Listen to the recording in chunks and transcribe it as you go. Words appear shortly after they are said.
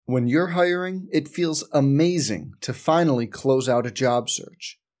When you're hiring, it feels amazing to finally close out a job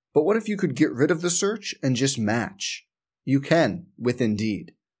search. But what if you could get rid of the search and just match? You can with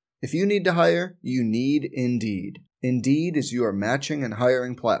Indeed. If you need to hire, you need Indeed. Indeed is your matching and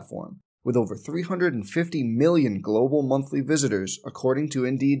hiring platform. With over 350 million global monthly visitors, according to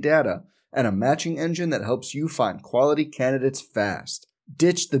Indeed data, and a matching engine that helps you find quality candidates fast.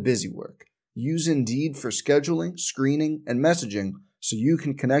 Ditch the busy work. Use Indeed for scheduling, screening, and messaging so you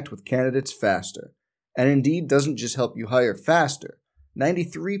can connect with candidates faster. And Indeed doesn't just help you hire faster.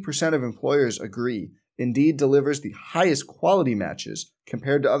 93% of employers agree Indeed delivers the highest quality matches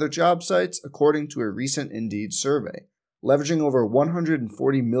compared to other job sites, according to a recent Indeed survey. Leveraging over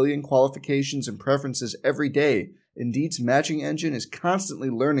 140 million qualifications and preferences every day, Indeed's matching engine is constantly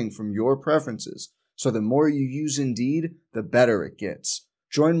learning from your preferences. So the more you use Indeed, the better it gets.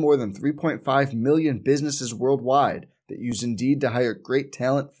 Join more than 3.5 million businesses worldwide that use Indeed to hire great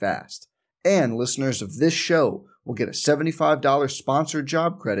talent fast. And listeners of this show will get a $75 sponsored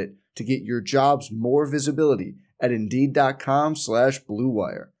job credit to get your jobs more visibility at Indeed.com/Blue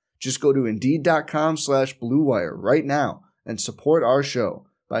Wire. Just go to Indeed.com/Blue Wire right now and support our show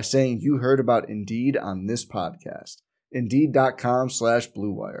by saying you heard about Indeed on this podcast.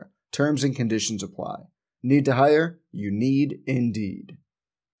 Indeed.com/Blue Wire. Terms and conditions apply. Need to hire? You need Indeed.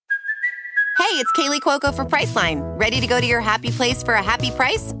 Hey, it's Kaylee Cuoco for Priceline. Ready to go to your happy place for a happy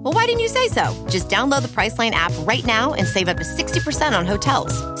price? Well, why didn't you say so? Just download the Priceline app right now and save up to 60% on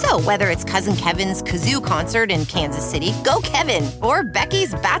hotels. So whether it's Cousin Kevin's Kazoo Concert in Kansas City, go Kevin, or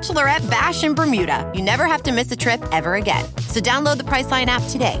Becky's Bachelorette Bash in Bermuda, you never have to miss a trip ever again. So download the Priceline app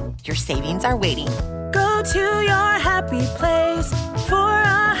today. Your savings are waiting. Go to your happy place for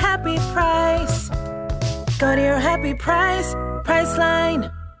a happy price. Go to your happy price,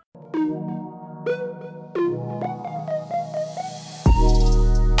 Priceline.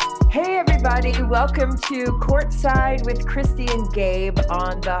 Hey everybody, welcome to Courtside with Christy and Gabe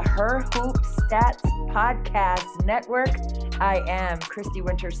on the Her Hoop Stats Podcast Network. I am Christy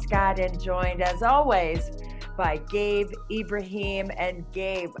Winter-Scott and joined as always by Gabe Ibrahim. And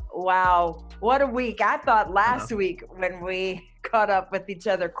Gabe, wow, what a week. I thought last week when we caught up with each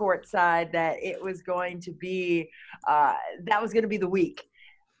other courtside that it was going to be, that was going to be the week.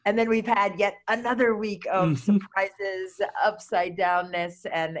 And then we've had yet another week of surprises, upside downness,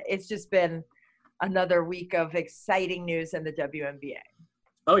 and it's just been another week of exciting news in the WNBA.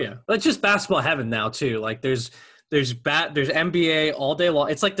 Oh yeah, it's just basketball heaven now too. Like there's NBA all day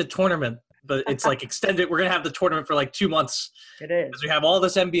long. It's like the tournament, but it's like extended. We're gonna have the tournament for like 2 months. It is. Because we have all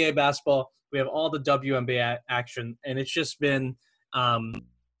this NBA basketball, we have all the WNBA action, and it's just been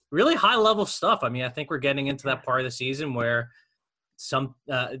really high level stuff. I mean, I think we're getting into that part of the season where some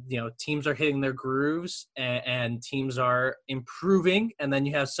teams are hitting their grooves and teams are improving, and then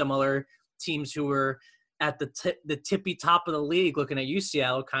you have some other teams who are at the tippy top of the league, looking at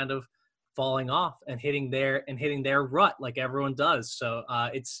UCL, kind of falling off and hitting their rut like everyone does. So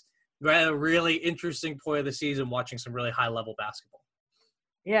it's a really interesting point of the season watching some really high level basketball.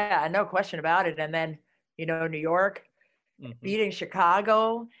 Yeah, no question about it. And then New York beating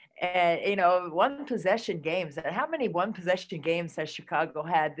Chicago. And, one possession games. And how many one possession games has Chicago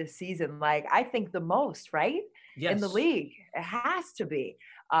had this season? Like, I think the most, right? Yes. In the league. It has to be.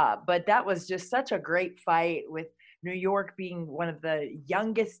 But that was just such a great fight with New York being one of the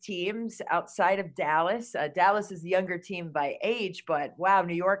youngest teams outside of Dallas. Dallas is the younger team by age, but wow,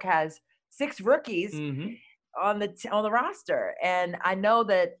 New York has 6 rookies on the roster. And I know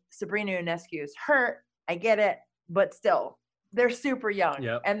that Sabrina Ionescu is hurt. I get it, but still. They're super young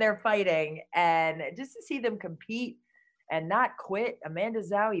and they're fighting, and just to see them compete and not quit. Amanda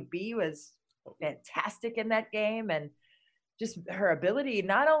Zahui B was fantastic in that game, and just her ability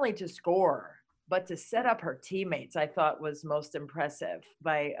not only to score but to set up her teammates, I thought was most impressive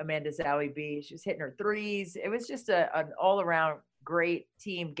by Amanda Zahui B. She was hitting her threes. It was just an all-around great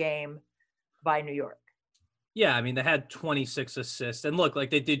team game by New York. Yeah, I mean, they had 26 assists, and look, like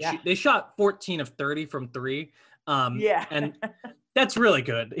they shot 14 of 30 from 3. And that's really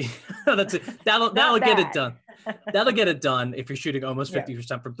good. That'll get it done. That'll get it done if you're shooting almost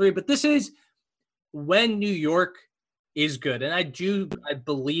 50% from 3. But this is when New York is good. And I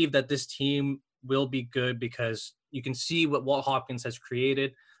believe that this team will be good because you can see what Walt Hopkins has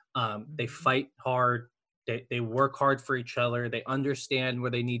created. They fight hard. They work hard for each other. They understand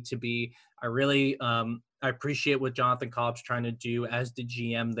where they need to be. I really I appreciate what Jonathan Cobb's trying to do as the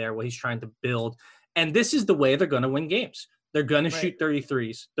GM there, what he's trying to build. And this is the way they're going to win games. They're going to shoot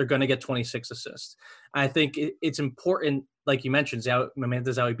 33s. They're going to get 26 assists. I think it's important, like you mentioned,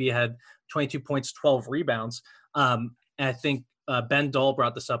 Amanda Zahui B had 22 points, 12 rebounds. And I think Ben Dole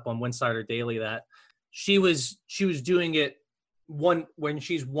brought this up on Winsider Daily, that she was doing it when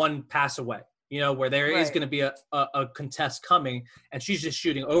she's one pass away, where there is going to be a contest coming and she's just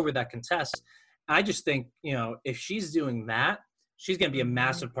shooting over that contest. I just think, if she's doing that, she's going to be a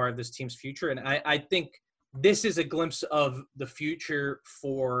massive part of this team's future. And I think this is a glimpse of the future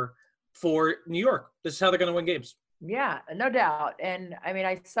for New York. This is how they're going to win games. Yeah, no doubt. And I mean,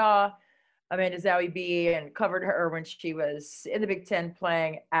 I saw Amanda Zahui and covered her when she was in the Big Ten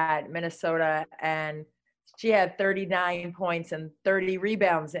playing at Minnesota, and she had 39 points and 30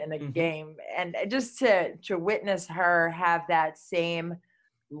 rebounds in the game. And just to witness her have that same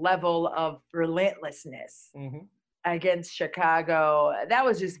level of relentlessness against Chicago, that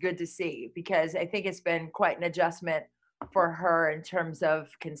was just good to see, because I think it's been quite an adjustment for her in terms of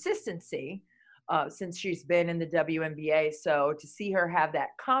consistency since she's been in the WNBA. So to see her have that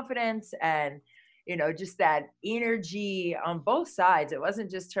confidence and, just that energy on both sides, it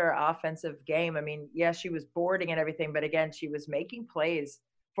wasn't just her offensive game. I mean, yes, she was boarding and everything, but again, she was making plays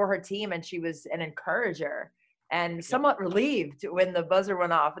for her team, and she was an encourager and somewhat relieved when the buzzer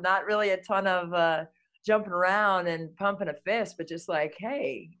went off. Not really a ton of jumping around and pumping a fist, but just like,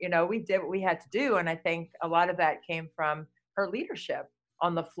 hey, we did what we had to do. And I think a lot of that came from her leadership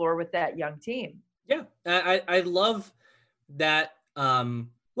on the floor with that young team. Yeah, I love that.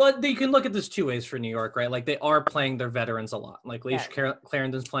 Well, you can look at this two ways for New York, right? Like, they are playing their veterans a lot. Like, Laisha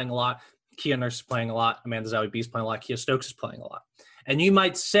Clarendon's playing a lot. Kia Nurse is playing a lot. Amanda Zahui is playing a lot. Kia Stokes is playing a lot. And you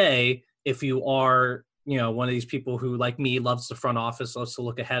might say, if you are, one of these people who, like me, loves the front office, loves to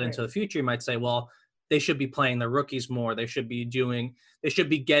look ahead into the future, you might say, well, they should be playing their rookies more. They should be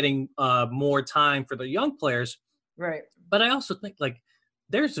getting more time for the young players. Right. But I also think, like,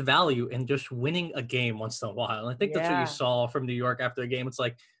 there's value in just winning a game once in a while. And I think that's what you saw from New York after the game. It's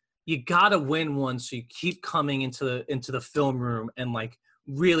like, you got to win one, so you keep coming into the film room and, like,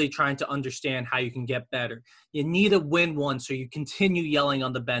 really trying to understand how you can get better. You need to win one, so you continue yelling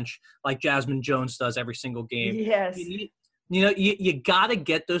on the bench like Jasmine Jones does every single game. Yes. You got to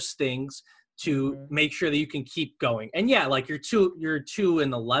get those things to make sure that you can keep going. And like, you're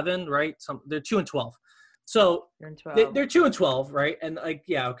 2-11, right? They're 2-12. So they're 2-12, right? And like,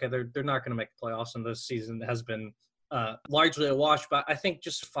 okay, they're not going to make the playoffs, and this season has been largely a wash. But I think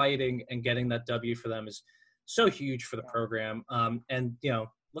just fighting and getting that W for them is so huge for the program. And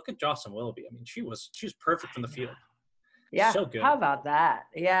look at Jocelyn Willoughby. I mean, she was perfect from the field. Yeah, so good. How about that?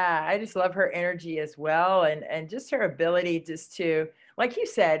 Yeah, I just love her energy as well, and just her ability just to, like you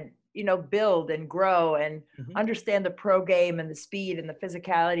said, build and grow and understand the pro game and the speed and the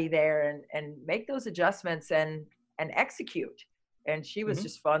physicality there, and make those adjustments and execute. And she was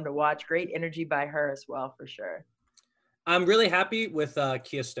just fun to watch. Great energy by her as well, for sure. I'm really happy with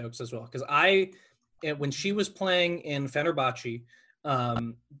Kia Stokes as well, because when she was playing in Fenerbahce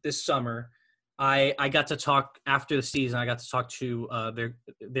this summer, I got to talk after the season. I got to talk to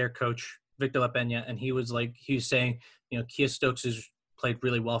their coach, Victor Lapena, and he was saying, Kia Stokes has played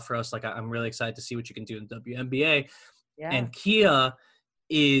really well for us. Like, I'm really excited to see what you can do in WNBA. Yeah. And Kia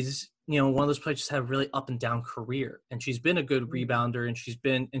is, one of those players just have a really up and down career, and she's been a good rebounder,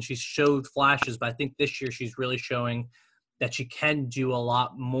 and she's showed flashes. But I think this year she's really showing that she can do a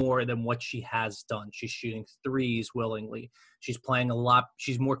lot more than what she has done. She's shooting threes willingly. She's playing a lot.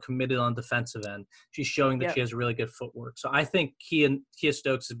 She's more committed on defensive end. She's showing that she has really good footwork. So I think Kia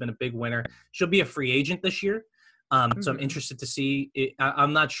Stokes has been a big winner. She'll be a free agent this year. So I'm interested to see it.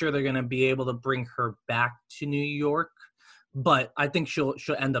 I'm not sure they're going to be able to bring her back to New York, but I think she'll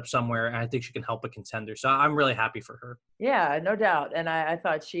end up somewhere, and I think she can help a contender. So I'm really happy for her. Yeah, no doubt. And I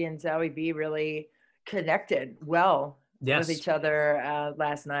thought she and Zahui B really connected well with each other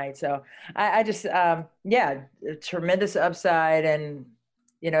last night. So I just, tremendous upside. And,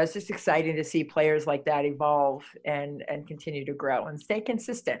 it's just exciting to see players like that evolve and continue to grow and stay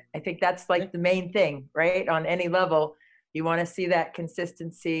consistent. I think that's like the main thing, right? On any level, you want to see that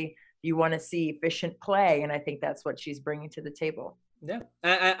consistency. You want to see efficient play. And I think that's what she's bringing to the table. Yeah.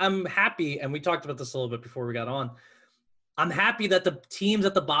 I'm happy. And we talked about this a little bit before we got on. I'm happy that the teams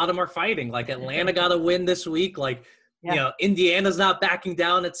at the bottom are fighting. Like, Atlanta got a win this week. Like, Indiana's not backing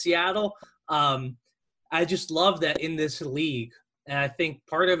down at Seattle. I just love that in this league. And I think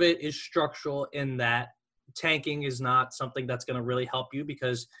part of it is structural, in that tanking is not something that's going to really help you,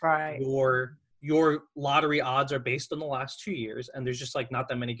 because your lottery odds are based on the last 2 years, and there's just like not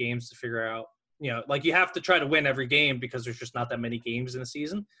that many games to figure out. Like, you have to try to win every game because there's just not that many games in a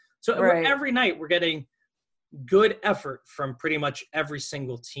season. So every night we're getting good effort from pretty much every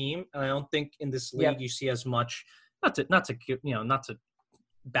single team. And I don't think in this league you see as much. Not to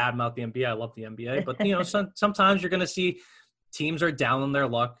badmouth the NBA. I love the NBA, but sometimes you're going to see teams are down on their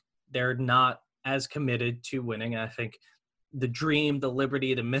luck. They're not as committed to winning. And I think the Dream, the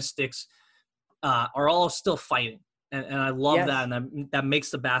Liberty, the Mystics are all still fighting. And I love that. And that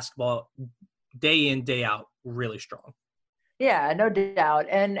makes the basketball day in, day out really strong. Yeah, no doubt.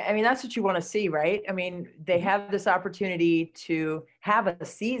 And I mean, that's what you want to see, right? I mean, they have this opportunity to have a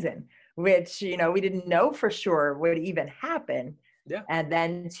season, which, you know, we didn't know for sure would even happen. Yeah. And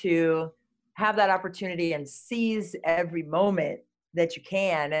then to have that opportunity and seize every moment that you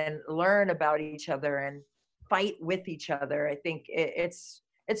can and learn about each other and fight with each other. I think it's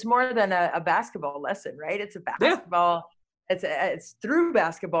more than a basketball lesson, right? It's a basketball, it's through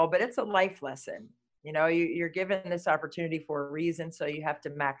basketball, but it's a life lesson. You know, you're given this opportunity for a reason, so you have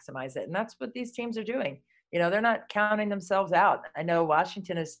to maximize it. And that's what these teams are doing. You know, they're not counting themselves out. I know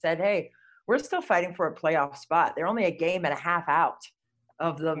Washington has said, hey, we're still fighting for a playoff spot. They're only a game and a half out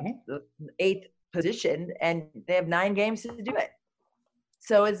of the 8th position, and they have 9 games to do it.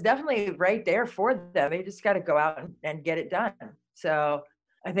 So it's definitely right there for them. They just got to go out and get it done. So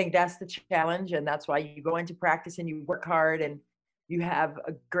I think that's the challenge, and that's why you go into practice and you work hard and you have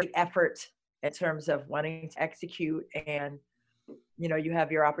a great effort in terms of wanting to execute, and, you know, you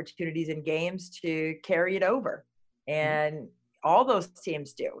have your opportunities in games to carry it over, and all those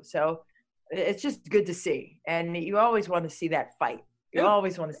teams do. So it's just good to see. And you always want to see that fight. You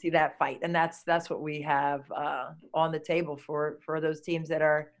always want to see that fight. And that's what we have on the table for those teams that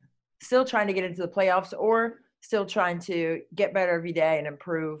are still trying to get into the playoffs or still trying to get better every day and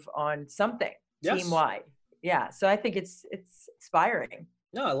improve on something team-wide. Yeah. So I think it's inspiring.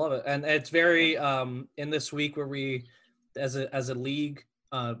 No, I love it. And it's very in this week where we, as a league,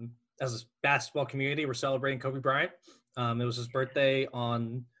 as a basketball community, we're celebrating Kobe Bryant. It was his birthday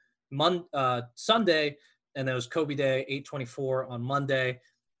on Sunday, and it was Kobe Day, 8/24 on Monday.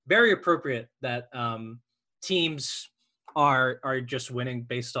 Very appropriate that teams are just winning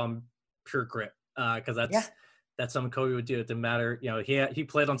based on pure grit, because that's something Kobe would do. It didn't matter. You know, he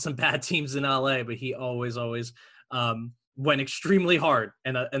played on some bad teams in LA, but he always went extremely hard,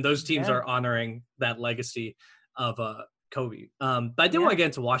 and those teams are honoring that legacy of Kobe. But I did want to get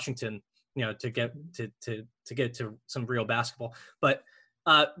into Washington, you know, to get to some real basketball. But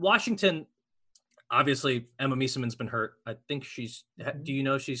Washington, obviously, Emma Mieseman's been hurt. I think do you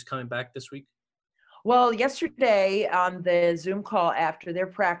know she's coming back this week? Well, yesterday on the Zoom call after their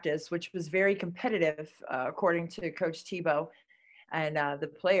practice, which was very competitive, according to Coach Tebow and the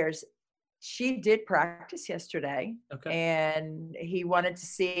players, she did practice yesterday. Okay. And he wanted to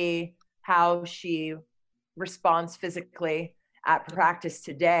see how she responds physically at practice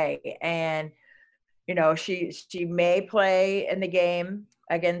today. And, you know, she may play in the game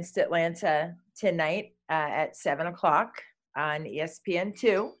against Atlanta tonight at 7:00 on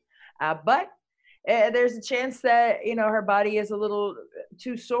ESPN2. But there's a chance that, you know, her body is a little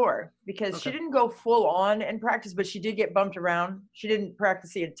too sore because she didn't go full on in practice, but she did get bumped around. She didn't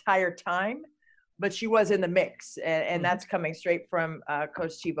practice the entire time, but she was in the mix. And that's coming straight from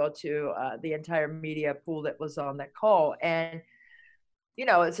Coach Tebow to the entire media pool that was on that call. And, you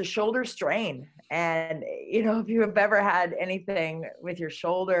know, it's a shoulder strain. And, you know, if you have ever had anything with your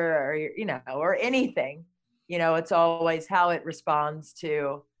shoulder or, you know, or anything, you know, it's always how it responds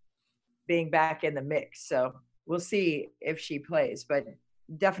to being back in the mix. So we'll see if she plays, but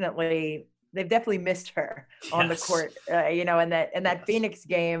they've definitely missed her on the court, you know, in that Phoenix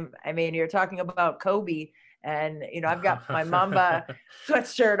game. I mean, you're talking about Kobe, and, you know, I've got my Mamba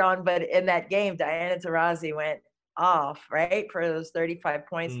sweatshirt on, but in that game, Diana Taurasi went off, right, for those 35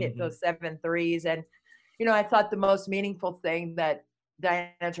 points, hit those 7 threes. And, you know, I thought the most meaningful thing that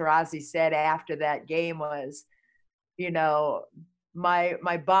Diana Taurasi said after that game was, you know,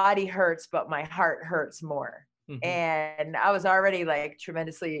 my body hurts, but my heart hurts more. And I was already like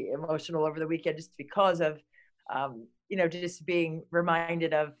tremendously emotional over the weekend just because of, you know, just being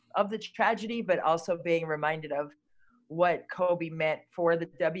reminded of the tragedy, but also being reminded of what Kobe meant for the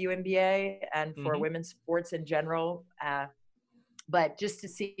WNBA and for women's sports in general. But just to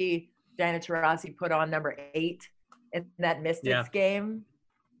see Diana Taurasi put on number 8 in that Mystics game,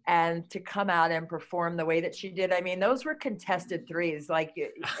 and to come out and perform the way that she did. I mean, those were contested threes. Like,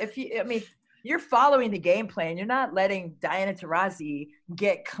 you're following the game plan. You're not letting Diana Taurasi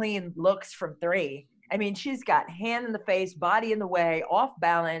get clean looks from 3. I mean, she's got hand in the face, body in the way, off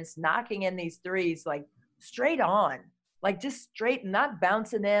balance, knocking in these threes, like straight on, like just straight, not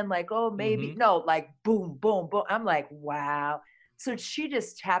bouncing in like, oh, maybe. No, like boom, boom, boom. I'm like, wow. So she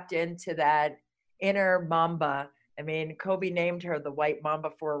just tapped into that inner Mamba. I mean, Kobe named her the White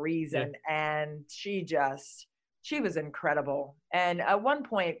Mamba for a reason, and she was incredible. And at one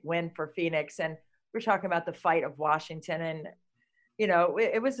point win for Phoenix, and we're talking about the fight of Washington, and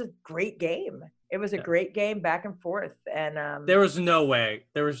it was a great game. It was a great game, back and forth, and there was no way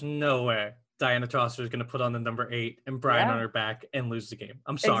Diana Taurasi was going to put on the number 8 and Brian on her back and lose the game.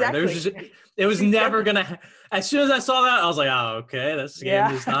 I'm sorry. Exactly. It was never going to. As soon as I saw that, I was like, oh, okay, this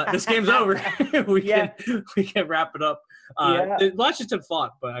game's over. we can wrap it up. Washington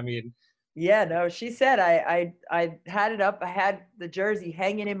fought, but I mean. Yeah, no, she said I had it up. I had the jersey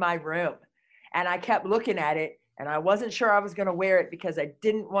hanging in my room, and I kept looking at it, and I wasn't sure I was going to wear it because I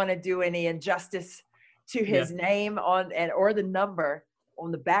didn't want to do any injustice to his name or the number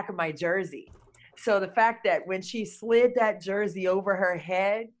on the back of my jersey. So the fact that when she slid that jersey over her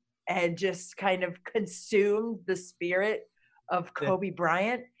head and just kind of consumed the spirit of Kobe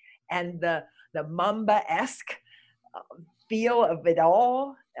Bryant and the Mamba-esque feel of it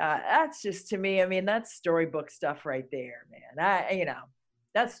all, that's just, to me, I mean, that's storybook stuff right there, man.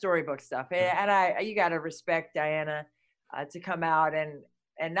 That's storybook stuff. And you got to respect Diana to come out and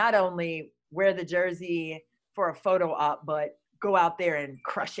not only wear the jersey for a photo op, but go out there and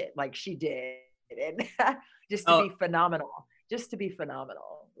crush it like she did. And just to be phenomenal.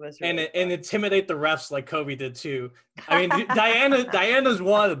 Was really and intimidate the refs like Kobe did too. I mean, Diana's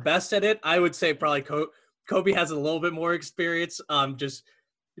one of the best at it. I would say probably Kobe has a little bit more experience. Just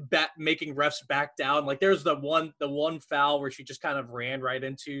making refs back down. Like there's the one foul where she just kind of ran right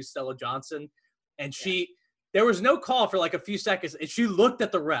into Stella Johnson, and there was no call for like a few seconds, and she looked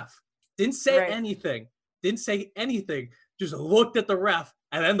at the ref, didn't say anything, just looked at the ref,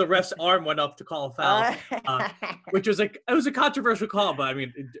 and then the ref's arm went up to call a foul, which was it was a controversial call, but I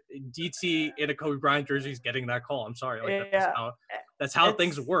mean, DT in a Kobe Bryant jersey is getting that call. I'm sorry, like that's how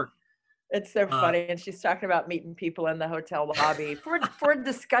things work. It's so funny, and she's talking about meeting people in the hotel lobby for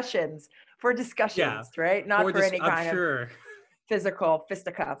discussions, right? Not for any kind of physical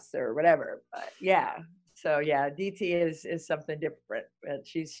fisticuffs or whatever. But so DT is something different, and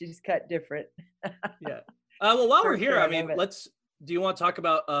she's cut different. Yeah. Well, while we're here, I mean, do you want to talk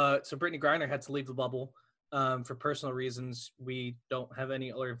about, so Brittany Griner had to leave the bubble for personal reasons. We don't have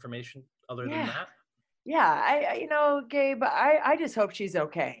any other information other than that. Yeah. Gabe, I just hope she's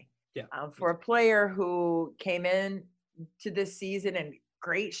okay. Yeah. For a player who came in to this season in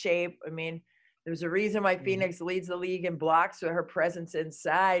great shape. I mean, there's a reason why Phoenix leads the league in blocks with her presence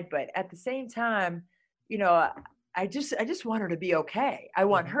inside, but at the same time, I just want her to be okay. I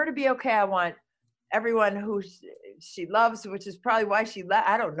want her to be okay. I want everyone who she loves, which is probably why she left.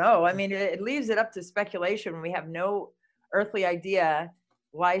 I don't know. I mean, it leaves it up to speculation when we have no earthly idea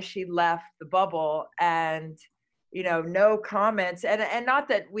why she left the bubble, and no comments, and not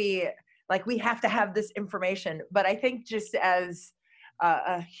that we have to have this information, but I think just as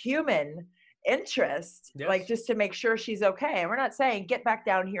a human interest, like just to make sure she's okay. And we're not saying get back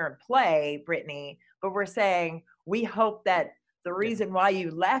down here and play, Brittany, but we're saying we hope that the reason why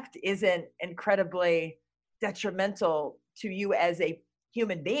you left isn't incredibly detrimental to you as a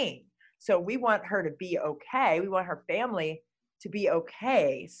human being. So we want her to be okay. We want her family to be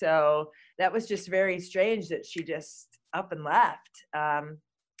okay. So that was just very strange that she just up and left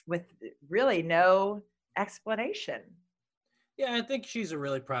with really no explanation. Yeah, I think she's a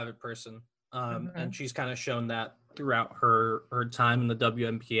really private person. And she's kind of shown that throughout her time in the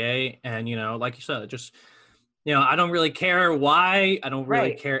WNBA. And, like you said, just, I don't really care why. I don't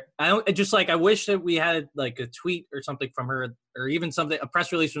really care. I wish that we had like a tweet or something from her, or even a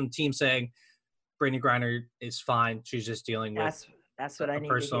press release from the team saying Brittany Griner is fine. She's just dealing with that's what I need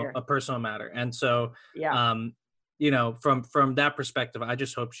to hear. A personal matter. And so, from that perspective, I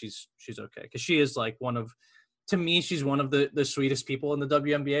just hope she's okay. Cause she is like to me, she's one of the sweetest people in the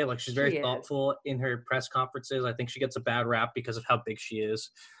WNBA. Like she's very thoughtful in her press conferences. I think she gets a bad rap because of how big she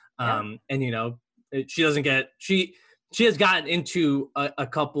is. And she doesn't get, she has gotten into a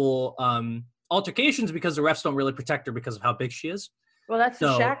couple altercations because the refs don't really protect her because of how big she is. Well, that's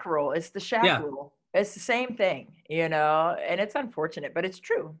the Shaq rule. It's the Shaq rule. It's the same thing, and it's unfortunate, but it's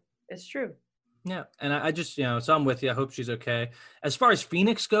true. It's true. Yeah. And I just, so I'm with you. I hope she's okay. As far as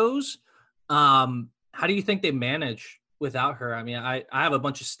Phoenix goes, how do you think they manage without her? I mean, I have a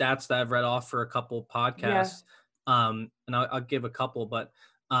bunch of stats that I've read off for a couple podcasts, and I'll give a couple, but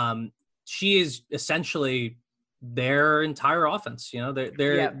she is essentially their entire offense.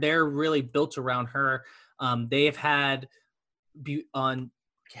 They're really built around her. They've had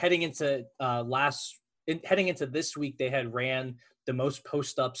heading into this week, they had ran the most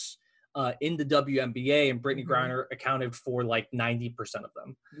post-ups in the WNBA, and Brittany Griner accounted for like 90% of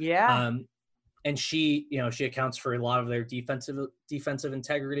them. Yeah. And she accounts for a lot of their defensive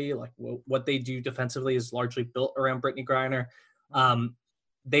integrity. Like what they do defensively is largely built around Brittany Griner.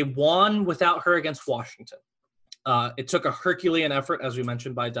 They won without her against Washington. It took a Herculean effort, as we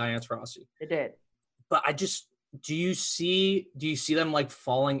mentioned, by Diana Taurasi. It did. But do you see them like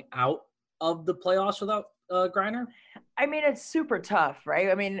falling out of the playoffs without Griner? I mean, it's super tough, right?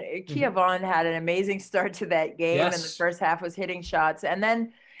 I mean, Kia Vaughn had an amazing start to that game, and the first half was hitting shots. And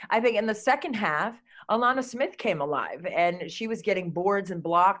then I think in the second half, Alana Smith came alive, and she was getting boards and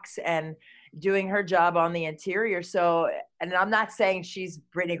blocks and doing her job on the interior. So, and I'm not saying she's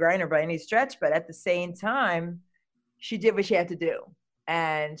Brittany Griner by any stretch, but at the same time, she did what she had to do.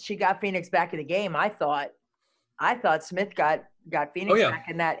 And she got Phoenix back in the game. I thought Smith got Phoenix back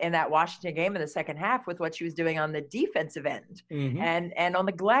in that Washington game in the second half with what she was doing on the defensive end and on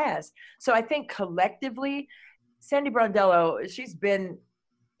the glass. So I think collectively, Sandy Brondello, she's been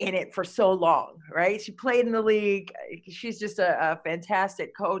in it for so long, right? She played in the league. She's just a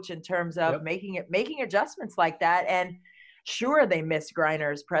fantastic coach in terms of making adjustments like that. And sure, they miss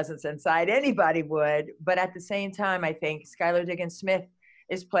Griner's presence inside. Anybody would. But at the same time, I think Skylar Diggins-Smith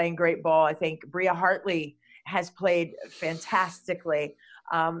is playing great ball. I think Bria Hartley has played fantastically.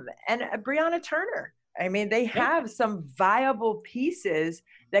 And Brianna Turner. I mean, they have some viable pieces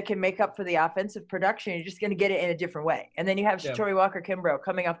that can make up for the offensive production. You're just going to get it in a different way. And then you have Shatori Walker-Kimbrough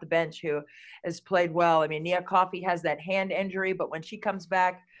coming off the bench who has played well. I mean, Nia Coffey has that hand injury, but when she comes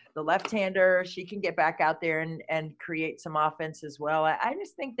back, the left-hander, she can get back out there and create some offense as well. I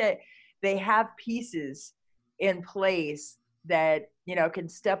just think that they have pieces in place that, can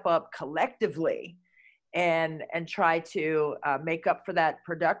step up collectively and try to make up for that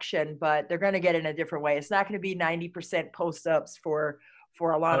production, but they're going to get it in a different way. It's not going to be 90% post-ups for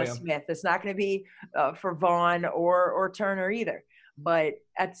Alana Smith. It's not going to be for Vaughn or Turner either. But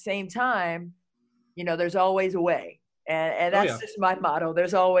at the same time, there's always a way. And that's just my motto.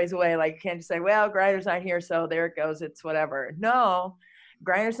 There's always a way. Like, you can't just say, well, Griner's not here, so there it goes. It's whatever. No,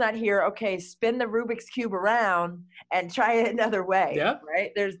 Griner's not here. Okay, spin the Rubik's Cube around and try it another way. Yeah.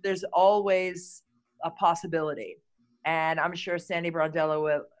 Right? There's always a possibility. And I'm sure Sandy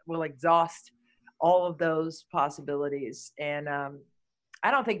Brondello will exhaust all of those possibilities. And I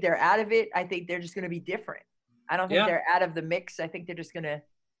don't think they're out of it. I think they're just going to be different. I don't think they're out of the mix. I think they're just going to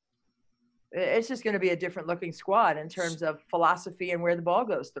 – it's just going to be a different looking squad in terms of philosophy and where the ball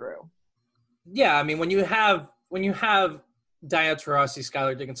goes through. Yeah, I mean, when you have Diana Taurasi,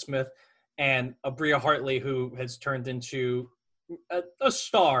 Skylar Diggins-Smith, and a Bria Hartley who has turned into a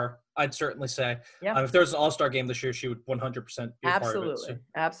star, I'd certainly say. Yeah. If there was an all-star game this year, she would 100% be a part of it. So,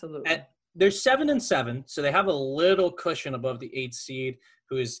 absolutely. And they're 7-7, so they have a little cushion above the 8th seed,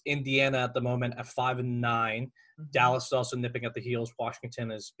 who is Indiana at the moment at 5-9. Dallas is also nipping at the heels.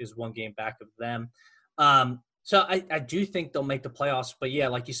 Washington is one game back of them. So I do think they'll make the playoffs. But, yeah,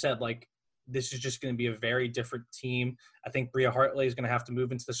 like you said, this is just going to be a very different team. I think Bria Hartley is going to have to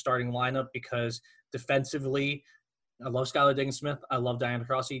move into the starting lineup because defensively, I love Skylar Diggins-Smith. I love Diana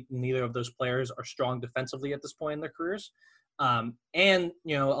Taurasi. Neither of those players are strong defensively at this point in their careers. And,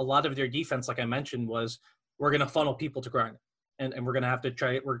 a lot of their defense, like I mentioned, was we're going to funnel people to Griner. And we're going to have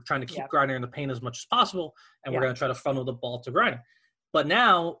to we're trying to keep Griner in the paint as much as possible, and we're going to try to funnel the ball to Griner. But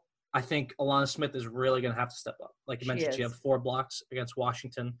now I think Alana Smith is really going to have to step up. Like you mentioned, she had 4 blocks against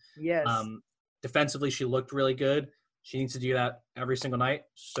Washington. Yes. Defensively, she looked really good. She needs to do that every single night.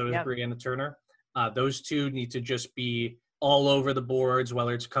 So does Brianna Turner. Those two need to just be all over the boards,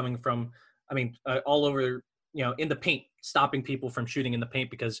 whether it's coming from, all over, in the paint, stopping people from shooting in the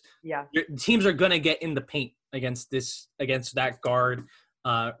paint because teams are going to get in the paint against that guard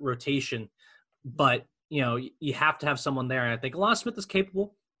rotation. But, you have to have someone there. And I think Alana Smith is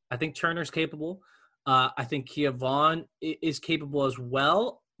capable. I think Turner's capable. I think Kia Vaughn is capable as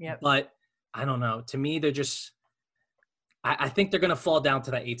well. Yep. But I don't know. To me, they're just – I think they're going to fall down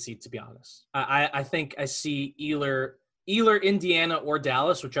to that 8th seed, to be honest. I think I see either Indiana or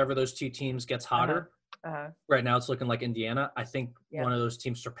Dallas, whichever of those two teams gets hotter. Right now it's looking like Indiana. I think one of those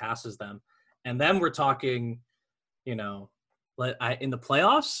teams surpasses them. And then we're talking, in the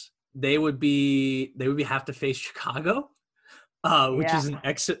playoffs, they would have to face Chicago, which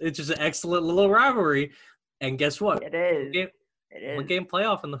is an excellent little rivalry. And guess what? It is. One game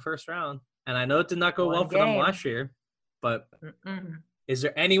playoff in the first round. And I know it did not go well for them last year, but is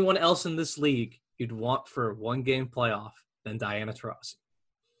there anyone else in this league you'd want for a one-game playoff than Diana Taurasi?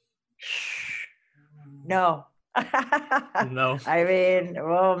 No. No. I mean,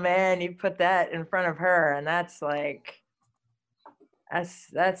 oh man, you put that in front of her, and that's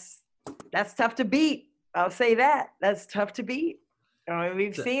tough to beat. I'll say that. That's tough to beat.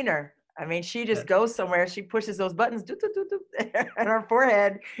 We've seen her. She just goes somewhere. She pushes those buttons on her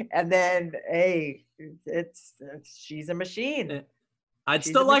forehead, and then, hey, she's a machine. I'd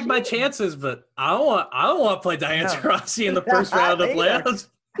still like my chances, but I don't want to play Diana Taurasi in the first round of the playoffs.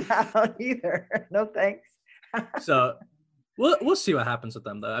 I don't either. No thanks. So we'll see what happens with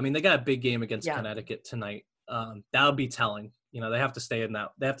them, though. I mean, they got a big game against Connecticut tonight. That'll be telling. They have to stay in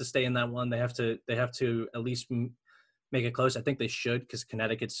that. They have to stay in that one. They have to at least make it close. I think they should, because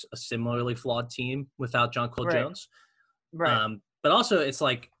Connecticut's a similarly flawed team without John Cole Jones. Right. But also, it's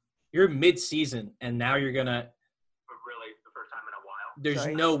like you're mid-season, and now you're gonna. Really, the first time in a while. There's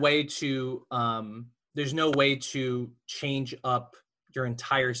no way to change up your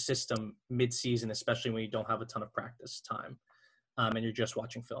entire system mid-season, especially when you don't have a ton of practice time, and you're just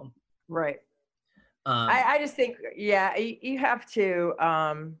watching film. Right. I just think, you have to.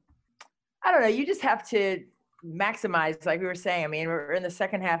 I don't know. You just have to maximize, like we were saying. I mean, we're in the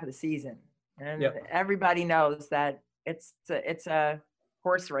second half of the season, and everybody knows that it's a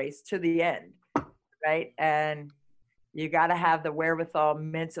horse race to the end, right? And you got to have the wherewithal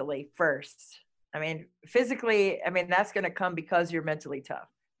mentally first. I mean, physically, that's going to come because you're mentally tough.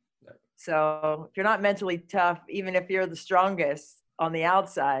 Right. So if you're not mentally tough, even if you're the strongest on the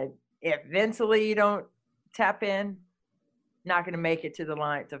outside, if mentally you don't tap in, not going to make it to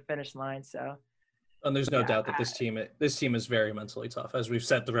the finish line. So. And there's no doubt that this team is very mentally tough, as we've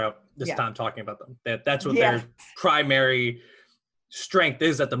said throughout this time talking about them. That's what their primary strength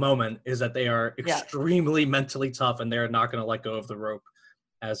is at the moment, is that they are extremely mentally tough, and they're not going to let go of the rope,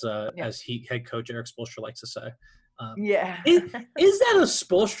 as head coach Eric Spoelstra likes to say. Is that a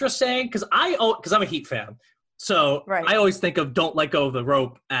Spoelstra saying? Because I'm a Heat fan, so I always think of "don't let go of the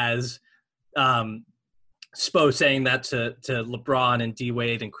rope" as Spo saying that to LeBron and D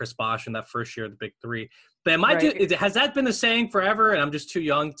Wade and Chris Bosh in that first year of the Big Three. But has that been the saying forever, and I'm just too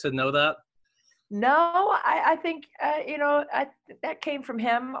young to know that? No, I think that came from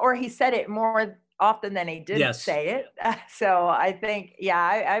him, or he said it more often than he did say it. So I think,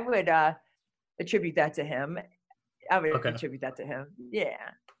 I would attribute that to him. Attribute that to him. Yeah.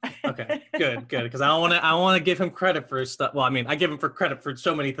 Okay, good. Because I want to give him credit for his stuff. Well, I give him credit for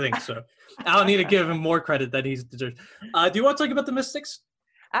so many things, so I don't need to give him more credit than he deserves. Do you want to talk about the Mystics?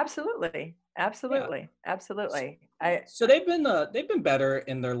 Absolutely. So they've been better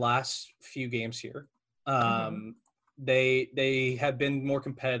in their last few games here. They have been more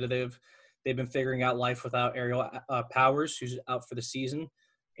competitive. They've been figuring out life without Ariel Powers, who's out for the season.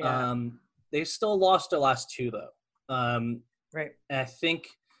 They still lost their last two, though. Right. And I think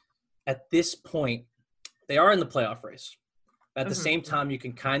at this point, they are in the playoff race. At the same time, you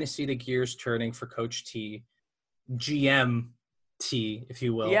can kind of see the gears turning for Coach T, GM T, if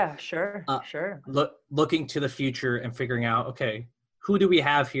you will. Yeah, sure. Looking to the future and figuring out, okay, who do we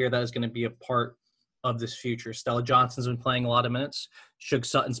have here that is going to be a part of this future? Stella Johnson's been playing a lot of minutes. Shug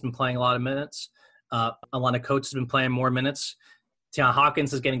Sutton's been playing a lot of minutes. Alana Coates has been playing more minutes. Tiana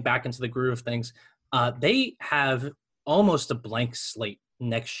Hawkins is getting back into the groove of things. They have almost a blank slate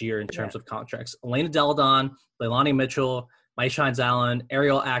next year in terms of contracts. Elena Deladon, Leilani Mitchell, Mai Shines-Allen,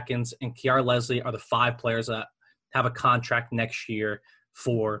 Ariel Atkins, and Kiara Leslie are the 5 players that have a contract next year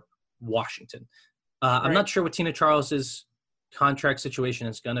for Washington. I'm not sure what Tina Charles's contract situation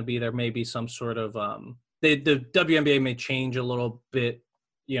is going to be. There may be some sort of the WNBA may change a little bit,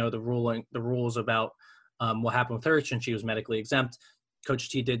 the rules about what happened with her since she was medically exempt.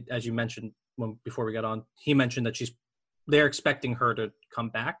 Coach T did, as you mentioned before we got on, he mentioned that they're expecting her to come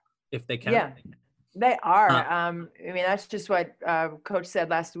back if they can. Yeah, they are. That's just what Coach said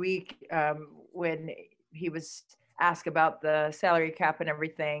last week when he was asked about the salary cap and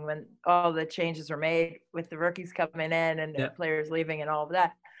everything, when all the changes were made with the rookies coming in and the players leaving and all of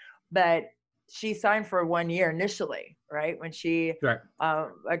that. But she signed for 1 year initially, right? When she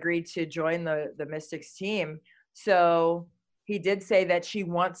agreed to join the Mystics team. So he did say that she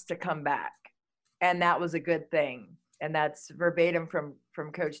wants to come back, and that was a good thing. And that's verbatim from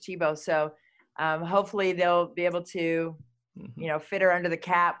Coach Tebow. So hopefully they'll be able to, fit her under the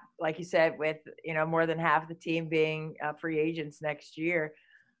cap, like you said, with, more than half the team being free agents next year.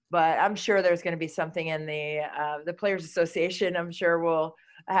 But I'm sure there's going to be something in the Players Association. I'm sure we'll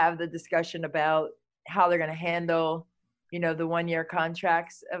have the discussion about how they're going to handle, the 1-year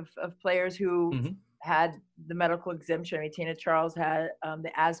contracts of players who had the medical exemption. Tina Charles had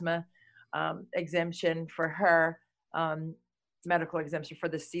the asthma exemption for her, medical exemption for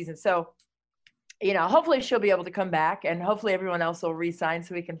this season. So, hopefully she'll be able to come back, and hopefully everyone else will re-sign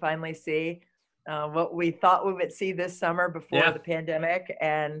so we can finally see what we thought we would see this summer before the pandemic.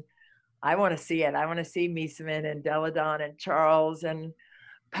 And I want to see it. I want to see Meesman and Deladon and Charles and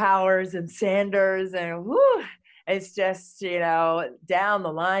Powers and Sanders, and it's just, down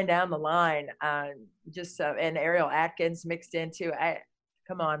the line, and Ariel Atkins mixed into.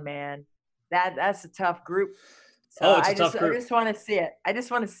 Come on, man. That's a tough group. So tough group. I just want to see it. I just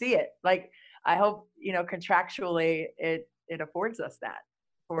want to see it. Like, I hope, contractually it affords us that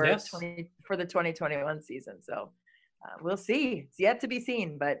for the 2021 season. So we'll see. It's yet to be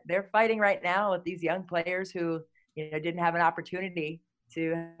seen, but they're fighting right now with these young players who, didn't have an opportunity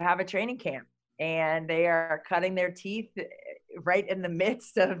to have a training camp, and they are cutting their teeth right in the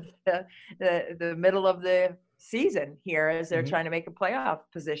midst of the middle of the season here as they're trying to make a playoff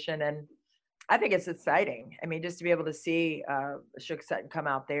position. And I think it's exciting. I mean, just to be able to see Shook Sutton come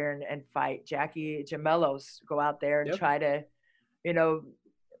out there and fight, Jackie Gemelos go out there and try to,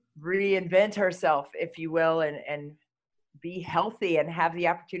 reinvent herself, if you will, and be healthy and have the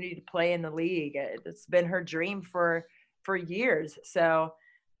opportunity to play in the league. It's been her dream for years. So,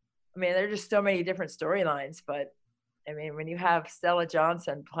 I mean, there are just so many different storylines, but I mean, when you have Stella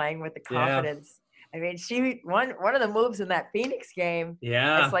Johnson playing with the confidence, I mean, she one of the moves in that Phoenix game.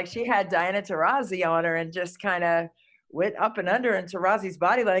 Yeah, it's like she had Diana Taurasi on her and just kind of went up and under, and Taurasi's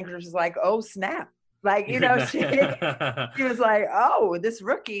body language was like, "Oh snap!" Like, she was like, "Oh, this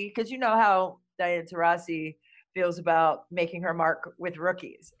rookie," because you know how Diana Taurasi feels about making her mark with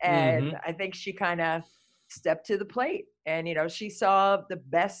rookies, and I think she kind of stepped to the plate, and she saw the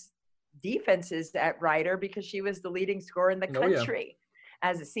best defenses at Ryder because she was the leading scorer in the country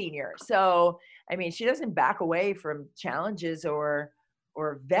as a senior. So, I mean, she doesn't back away from challenges or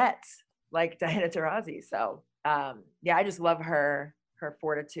vets like Diana Taurasi. So, I just love her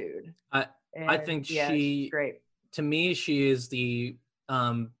fortitude. I think she's great. To me, she is the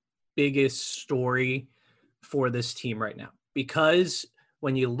biggest story for this team right now, because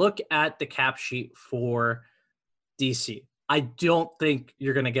when you look at the cap sheet for DC, I don't think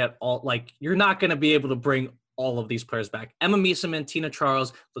you're going to get you're not going to be able to bring all of these players back. Emma Meeseman, Tina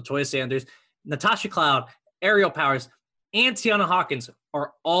Charles, LaToya Sanders, Natasha Cloud, Aerial Powers, and Tiana Hawkins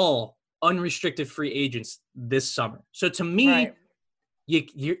are all unrestricted free agents this summer. So to me,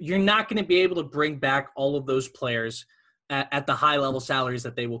 you're not going to be able to bring back all of those players at the high level salaries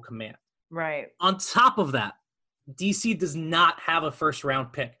that they will command. Right. On top of that, DC does not have a first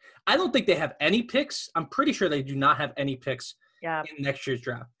round pick. I don't think they have any picks. I'm pretty sure they do not have any picks in next year's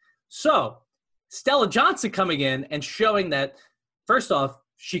draft. So Stella Johnson coming in and showing that, first off,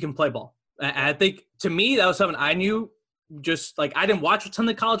 she can play ball. I think, to me, that was something I knew. Just like, I didn't watch a ton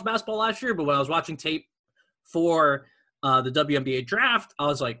of college basketball last year, but when I was watching tape for the WNBA draft, I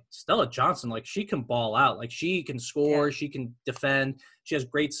was like, Stella Johnson, like, she can ball out. Like, she can score. She can defend. She has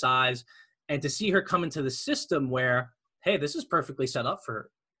great size. And to see her come into the system where, hey, this is perfectly set up for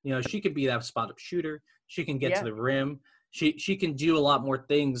her. She can be that spot-up shooter. She can get to the rim. She can do a lot more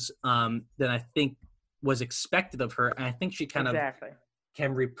things than I think was expected of her. And I think she kind of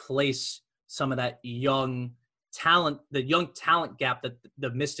can replace some of that young talent gap that the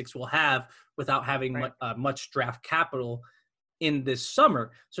Mystics will have without having much draft capital in this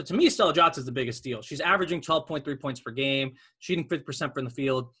summer. So to me, Stella Johnson is the biggest deal. She's averaging 12.3 points per game, shooting 50% from the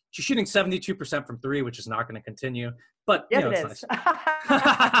field. She's shooting 72% from three, which is not going to continue. But it's nice.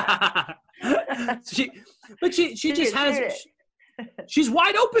 she just has. She's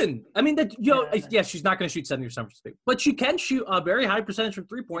wide open. I mean, she's not going to shoot 70% from three, but she can shoot a very high percentage from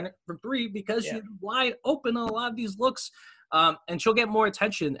three because she's wide open on a lot of these looks, and she'll get more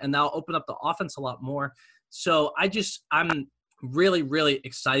attention, and that'll open up the offense a lot more. So I'm really, really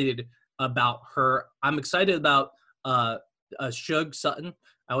excited about her. I'm excited about Shug Sutton.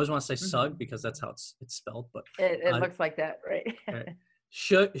 I always want to say Sug because that's how it's spelled, but it looks like that, right?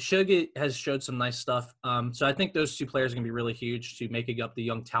 Shug has showed some nice stuff. So I think those two players are going to be really huge to making up the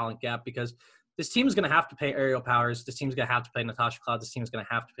young talent gap, because this team is going to have to pay Aerial Powers. This team's going to have to pay Natasha Cloud. This team's going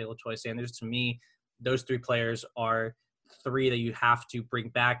to have to pay LaToya Sanders. To me, those three players are three that you have to bring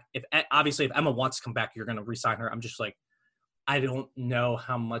back. If Emma wants to come back, you're going to re-sign her. I'm just like, I don't know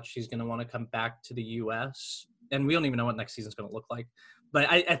how much she's going to want to come back to the U.S. And we don't even know what next season's going to look like. But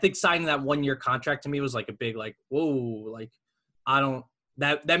I think signing that 1-year contract to me was like a big, like, whoa, like,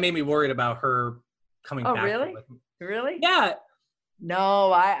 that made me worried about her coming back. Oh, really? Yeah.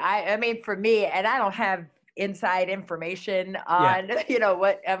 No, I mean, for me, and I don't have inside information on,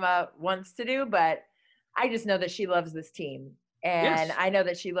 what Emma wants to do, but I just know that she loves this team. And I know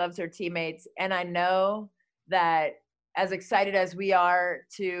that she loves her teammates. And I know that as excited as we are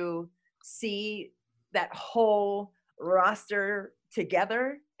to see that whole roster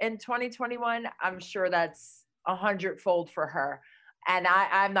together in 2021, I'm sure that's 100-fold for her. And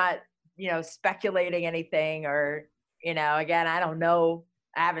I'm not, speculating anything or, again, I don't know.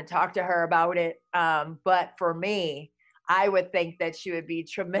 I haven't talked to her about it. But for me, I would think that she would be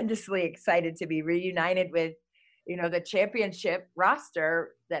tremendously excited to be reunited with the championship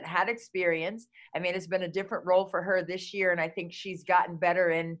roster that had experience. I mean, it's been a different role for her this year, and I think she's gotten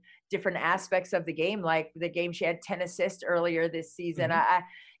better in different aspects of the game. Like the game, she had 10 assists earlier this season.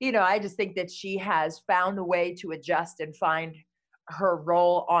 I just think that she has found a way to adjust and find her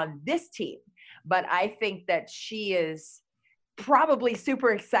role on this team. But I think that she is probably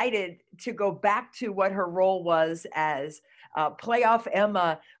super excited to go back to what her role was as playoff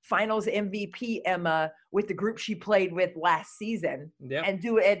Emma, finals MVP Emma with the group she played with last season, and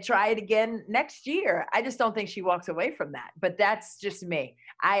do it and try it again next year. I just don't think she walks away from that, but that's just me.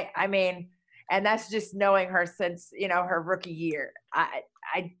 I mean, and that's just knowing her since, her rookie year.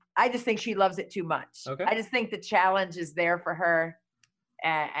 I just think she loves it too much. Okay. I just think the challenge is there for her.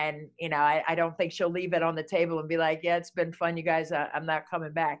 And I don't think she'll leave it on the table and be like, yeah, it's been fun, you guys. I'm not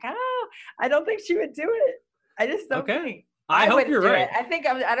coming back. Oh, I don't think she would do it. I just don't think. I hope you're right. I think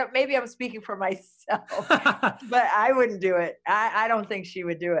maybe I'm speaking for myself, but I wouldn't do it. I don't think she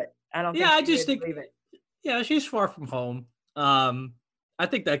would do it. I don't think I just think, leave it. Yeah, she's far from home. I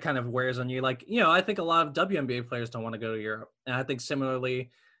think that kind of wears on you. Like, I think a lot of WNBA players don't want to go to Europe. And I think similarly,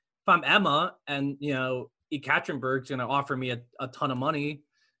 if I'm Emma and, Ekaterinburg's going to offer me a ton of money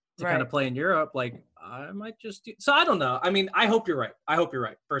to kind of play in Europe, like I might just do. So I don't know. I mean, I hope you're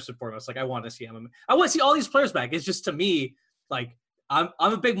right. First and foremost, like I want to see Emma. I want to see all these players back. It's just, to me, like I'm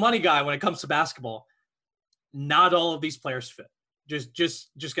a big money guy when it comes to basketball. Not all of these players fit.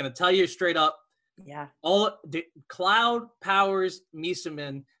 Just going to tell you straight up. Yeah. All the Cloud, Powers,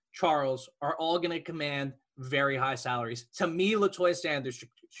 Miesemann, Charles are all going to command very high salaries. To me, LaToya Sanders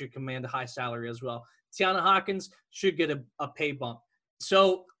should command a high salary as well. Tiana Hawkins should get a pay bump.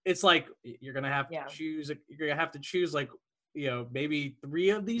 So it's like you're gonna have to choose. You're gonna have to choose like maybe 3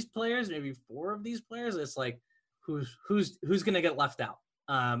 of these players, maybe 4 of these players. It's like who's gonna get left out.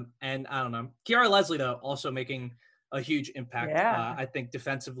 And I don't know. Kiara Leslie though also making a huge impact. Yeah. I think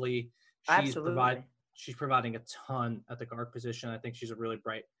defensively she's providing a ton at the guard position. I think she's a really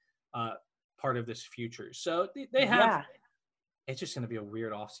bright part of this future. So they have. Yeah. It's just gonna be a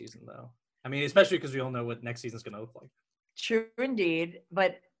weird offseason though. I mean, especially because we all know what next season's going to look like. True indeed.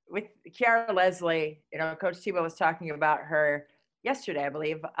 But with Kiara Leslie, Coach Tebow was talking about her yesterday, I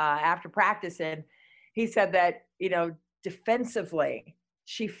believe, after practice. And he said that, defensively,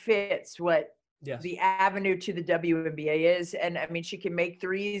 she fits what the avenue to the WNBA is. And, I mean, she can make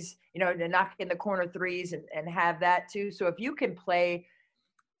threes, knock in the corner threes and have that too. So if you can play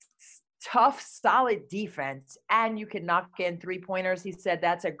tough, solid defense, and you can knock in 3-pointers, he said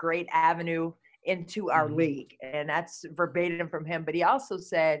that's a great avenue into our league. And that's verbatim from him. But he also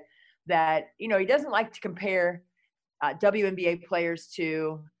said that, he doesn't like to compare WNBA players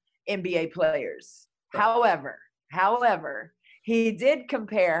to NBA players. However, he did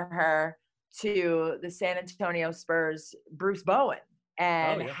compare her to the San Antonio Spurs, Bruce Bowen,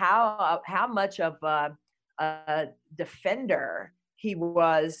 and how much of a defender he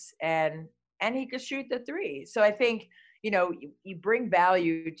was, and he could shoot the 3. So I think, you bring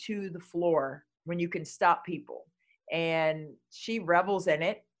value to the floor when you can stop people, and she revels in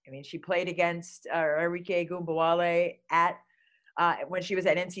it. I mean, she played against Enrique Agumbawale when she was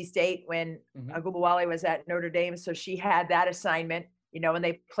at NC State, when Agumbawale was at Notre Dame. So she had that assignment, when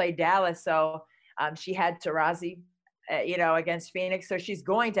they played Dallas. So she had Taurasi, against Phoenix. So she's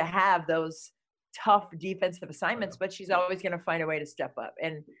going to have those tough defensive assignments, but she's always going to find a way to step up.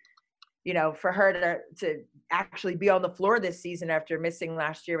 And, for her to actually be on the floor this season after missing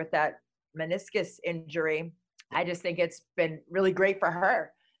last year with that meniscus injury, I just think it's been really great for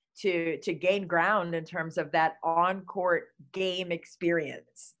her to gain ground in terms of that on-court game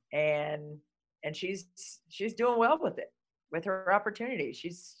experience. And she's doing well with it, with her opportunity.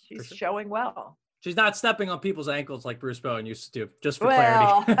 She's showing well. She's not stepping on people's ankles like Bruce Bowen used to do, just for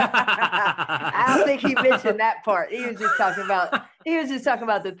clarity. I don't think he mentioned that part. He was just talking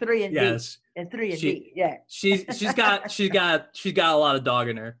about the 3 and D and 3 and D. Yeah. She's got a lot of dog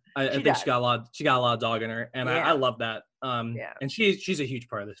in her. I think she got a lot of dog in her, and I love that. And she's a huge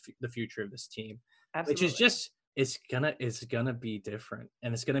part of the future of this team. Absolutely. Which is just it's gonna be different,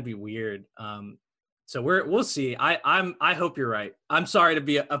 and it's gonna be weird. So we'll see. I hope you're right. I'm sorry to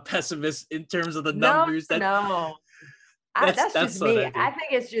be a pessimist in terms of the numbers. No. That's just so me. I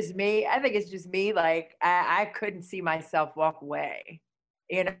think it's just me. Like I couldn't see myself walk away,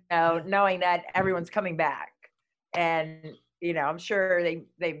 knowing that everyone's coming back, and I'm sure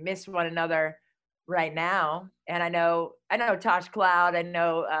they miss one another right now. And I know Tosh Cloud, I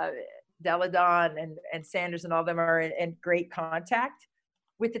know Deladon and Sanders and all of them are in great contact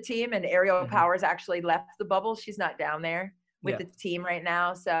with the team, and Ariel Powers actually left the bubble. She's not down there with the team right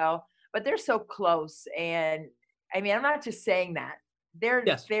now. So, but they're so close, and I mean, I'm not just saying that.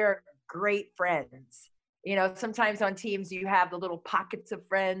 They're great friends. You know, sometimes on teams you have the little pockets of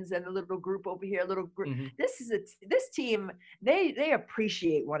friends and a little group over here, a little group. Mm-hmm. This team, they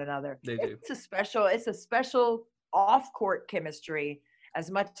appreciate one another. They do. It's a special off-court chemistry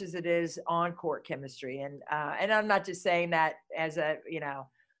as much as it is on-court chemistry. And I'm not just saying that as a,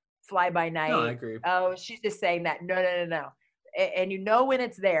 fly by night. No, I agree. Oh, she's just saying that. No. And you know when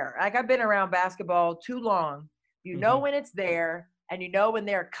it's there. Like, I've been around basketball too long. You know when it's there, and you know when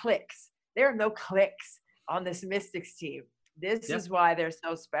there are clicks. There are no clicks on this Mystics team. This is why they're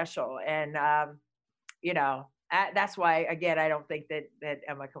so special. And, that's why, again, I don't think that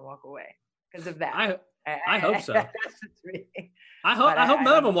Emma can walk away because of that. I hope so. I hope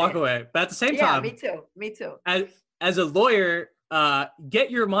none of them walk away. But at the same time, me too. As a lawyer,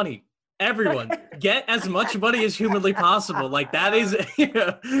 get your money. Everyone, get as much money as humanly possible. Like, that is,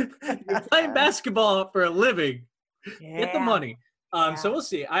 you're playing basketball for a living. Get the money. So we'll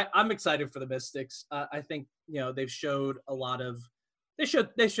see. I'm excited for the Mystics. I think, they've showed a lot of, they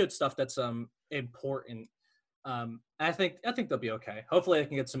showed stuff that's important. I think they'll be okay. Hopefully they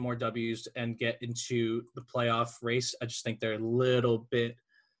can get some more W's and get into the playoff race. I just think they're a little bit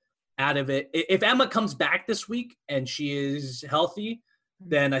out of it. If Emma comes back this week and she is healthy,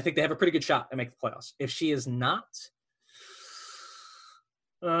 then I think they have a pretty good shot to make the playoffs. If she is not,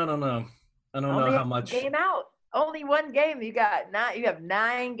 I don't know. I don't know how much. Game out. Only one game. You have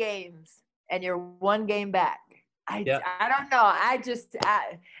 9 games and you're 1 game back. I don't know.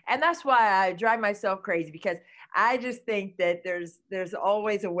 And that's why I drive myself crazy, because I just think that there's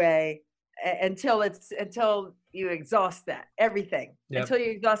always a way until you exhaust everything. Until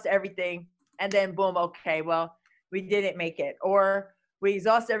you exhaust everything, and then boom, okay, well, we didn't make it, or we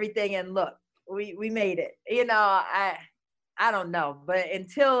exhaust everything and look, we made it. I don't know, but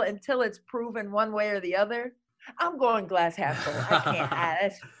until it's proven one way or the other, I'm going glass half full. I can't.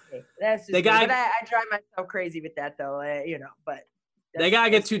 That's just. But I drive myself crazy with that, though. But they gotta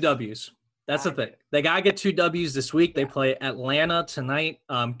get 2 W's. That's the thing. They gotta get 2 W's this week. They play Atlanta tonight.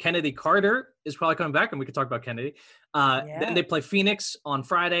 Kennedy Carter is probably coming back, and we could talk about Kennedy. Then they play Phoenix on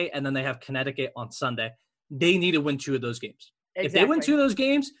Friday, and then they have Connecticut on Sunday. They need to win 2 of those games. Exactly. If they win 2 of those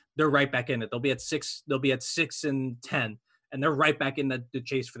games, they're right back in it. They'll be at 6. They'll be at 6 and 10, and they're right back in the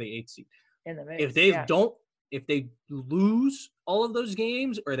chase for the 8th seed. In the mix, if they lose all of those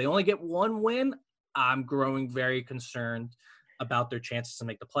games, or they only get 1 win, I'm growing very concerned about their chances to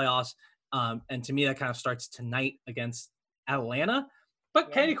make the playoffs. And to me, that kind of starts tonight against Atlanta.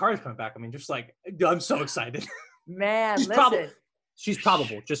 But Kennedy Carter's coming back. I mean, just like, I'm so excited. Man, she's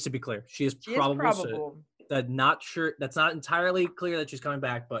probable, just to be clear. She is probable. So not sure. That's not entirely clear that she's coming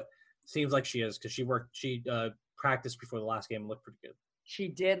back, but seems like she is, because she practiced before the last game and looked pretty good. She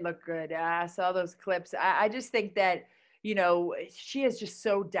did look good. I saw those clips. I just think that, she is just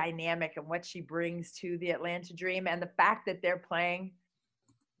so dynamic in what she brings to the Atlanta Dream. And the fact that they're playing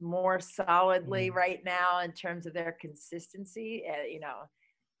more solidly right now in terms of their consistency,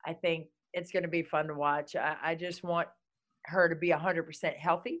 I think it's going to be fun to watch. I just want her to be 100%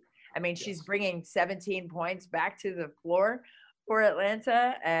 healthy. I mean, she's bringing 17 points back to the floor for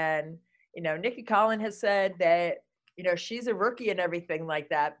Atlanta. And, Nikki Collin has said that, she's a rookie and everything like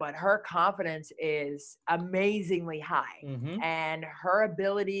that, but her confidence is amazingly high. And her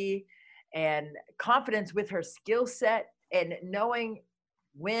ability and confidence with her skill set and knowing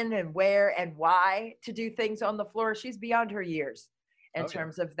when and where and why to do things on the floor, she's beyond her years in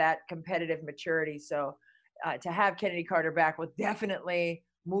terms of that competitive maturity. So to have Kennedy Carter back will definitely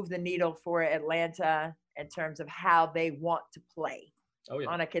move the needle for Atlanta in terms of how they want to play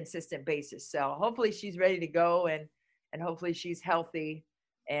on a consistent basis. So hopefully she's ready to go, and hopefully she's healthy.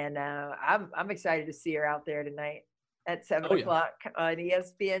 And I'm excited to see her out there tonight at 7 o'clock on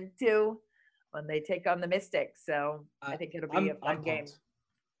ESPN2 when they take on the Mystics. So I think it'll be a fun game.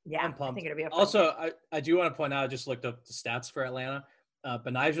 Yeah, I'm pumped. I think it'll be a fun Also, game. I do want to point out, I just looked up the stats for Atlanta.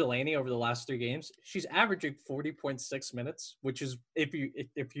 Benija Delaney over the last 3 games, she's averaging 40.6 minutes, which is, if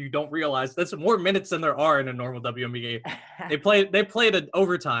you don't realize, that's more minutes than there are in a normal WNBA game. They played an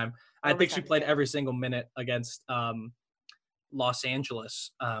overtime. I think she played every single minute against Los Angeles.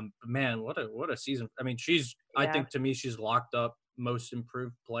 But man, what a season. I mean, I think, to me, she's locked up most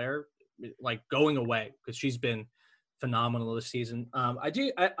improved player, like, going away, because she's been phenomenal this season. I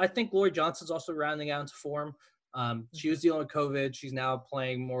think Lori Johnson's also rounding out into form. She was dealing with COVID. She's now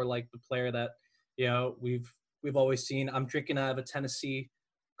playing more like the player that, we've always seen. I'm drinking out of a Tennessee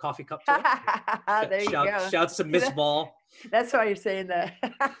coffee cup today. There you go. Shouts to Miss Ball. That's why you're saying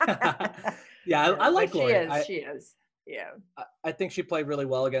that. Yeah, I like Lori. She is. Yeah. I think she played really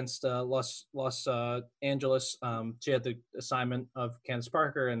well against Los Angeles. She had the assignment of Candace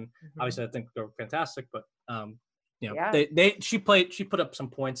Parker, and obviously I think they were fantastic. But she put up some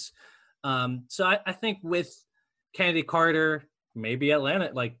points. So I think with Kennedy Carter, maybe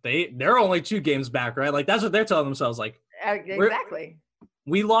Atlanta, like they're only 2 games back, right? Like that's what they're telling themselves. Like exactly.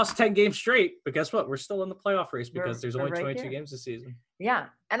 We lost 10 games straight, but guess what? We're still in the playoff race because there's only 22 games this season. Yeah,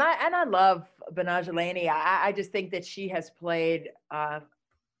 and I love Betnijah Laney. I just think that she has played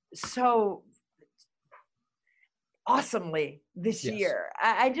so awesomely this year.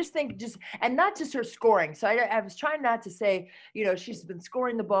 I just think and not just her scoring. So I was trying not to say, she's been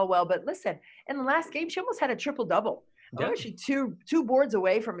scoring the ball well, but listen, in the last game, she almost had a triple-double. Yeah. She two boards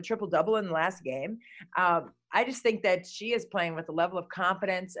away from a triple-double in the last game. I just think that she is playing with a level of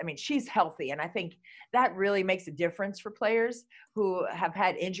confidence. I mean, she's healthy, and I think that really makes a difference for players who have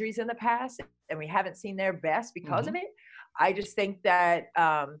had injuries in the past, and we haven't seen their best because of it. I just think that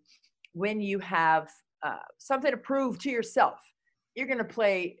when you have something to prove to yourself, you're going to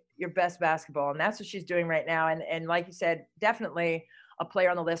play your best basketball, and that's what she's doing right now. And like you said, definitely a player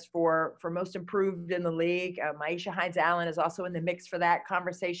on the list for most improved in the league. Maisha Hines-Allen is also in the mix for that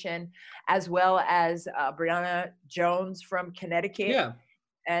conversation, as well as Brianna Jones from Connecticut. Yeah.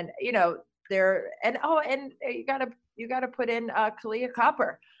 And you gotta put in Kalia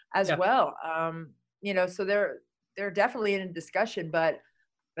Copper as well. So they're definitely in discussion, but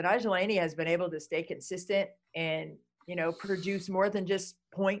Betnijah Laney has been able to stay consistent and produce more than just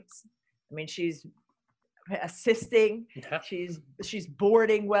points. I mean, she's assisting, she's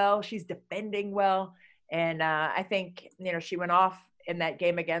boarding well, she's defending well, and I think she went off in that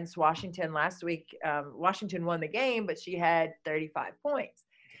game against Washington last week. Washington won the game, but she had 35 points,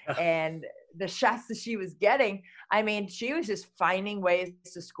 and the shots that she was getting, I mean, she was just finding ways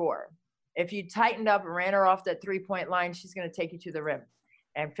to score. If you tightened up and ran her off that 3-point line, she's going to take you to the rim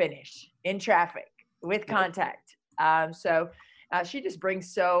and finish in traffic with contact. She just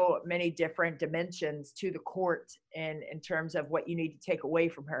brings so many different dimensions to the court in terms of what you need to take away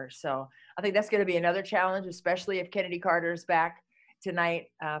from her. So I think that's going to be another challenge, especially if Kennedy Carter's back tonight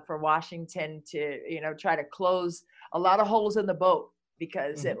for Washington to, try to close a lot of holes in the boat,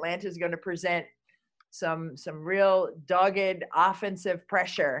 because Atlanta is going to present some real dogged offensive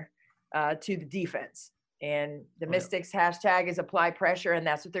pressure to the defense. And the Mystics hashtag is apply pressure, and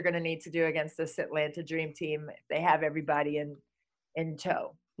that's what they're going to need to do against this Atlanta Dream Team if they have everybody in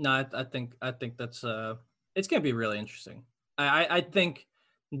tow. No, I think that's it's going to be really interesting. I think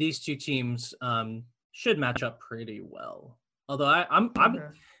these two teams should match up pretty well. Although I'm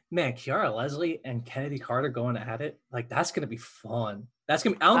man, Kiara Leslie and Kennedy Carter going at it, like that's going to be fun. That's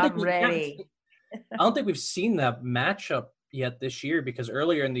going to be, I don't think we've seen that matchup yet this year, because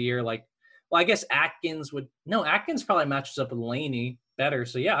earlier in the year, I guess Atkins probably matches up with Laney better.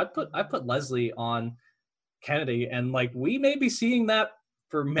 So yeah, I put Leslie on Kennedy, and we may be seeing that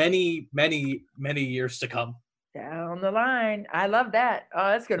for many, many, many years to come. Down the line. I love that. Oh,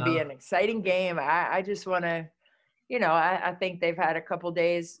 that's going to be an exciting game. I just want to, I think they've had a couple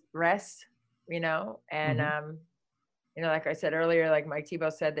days rest, and, like I said earlier, like Mike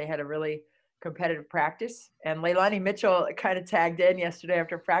Tebow said, they had a really competitive practice, and Leilani Mitchell kind of tagged in yesterday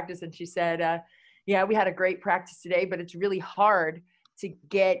after practice, and she said, we had a great practice today, but it's really hard to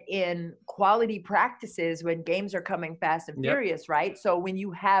get in quality practices when games are coming fast and furious, right? So when you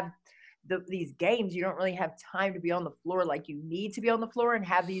have these games, you don't really have time to be on the floor like you need to be on the floor and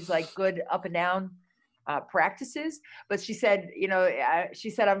have these good up and down practices. But she said,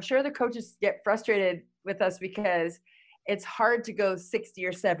 I'm sure the coaches get frustrated with us because it's hard to go 60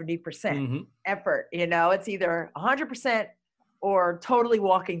 or 70% effort. It's either 100% or totally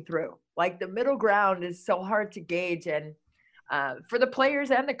walking through. The middle ground is so hard to gauge, and for the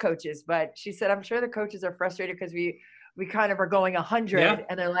players and the coaches. But she said, I'm sure the coaches are frustrated because we kind of are going 100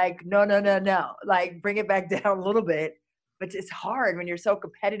 and they're like, no, bring it back down a little bit. But it's hard when you're so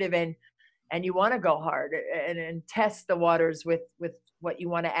competitive and you want to go hard and test the waters with what you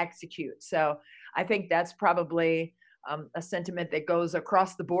want to execute. So I think that's probably a sentiment that goes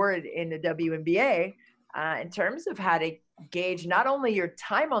across the board in the WNBA in terms of how to gauge not only your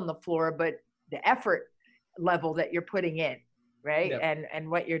time on the floor, but the effort level that you're putting in, right? And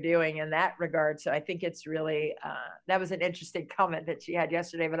what you're doing in that regard. So I think it's really, that was an interesting comment that she had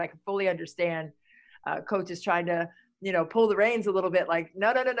yesterday, but I can fully understand coaches trying to, pull the reins a little bit,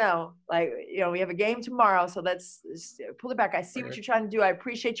 no. We have a game tomorrow, so let's pull it back. I see what you're trying to do. I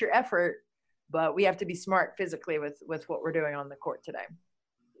appreciate your effort, but we have to be smart physically with what we're doing on the court today.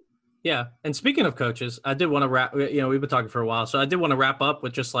 Yeah. And speaking of coaches, I did want to wrap, we've been talking for a while, so I did want to wrap up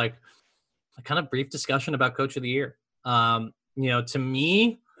with just a kind of brief discussion about Coach of the Year. To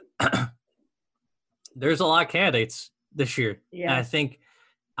me, there's a lot of candidates this year. Yes. And I think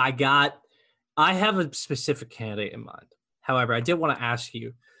I have a specific candidate in mind. However, I did want to ask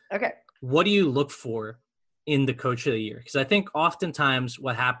you, okay, what do you look for in the coach of the year? Because I think oftentimes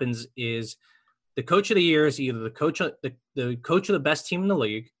what happens is the coach of the year is either the coach of the best team in the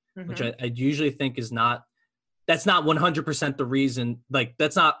league, which I usually think that's not 100% the reason. Like,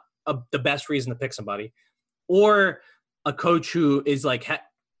 that's not the best reason to pick somebody, or a coach who is like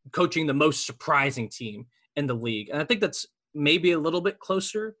coaching the most surprising team in the league. And I think that's maybe a little bit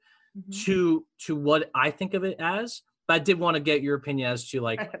closer to what I think of it as. But I did want to get your opinion as to,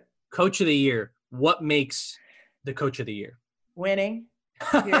 like, coach of the year. What makes the coach of the year? Winning,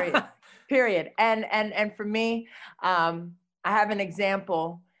 period. And for me, I have an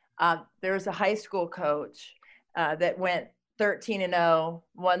example. There was a high school coach that went 13-0,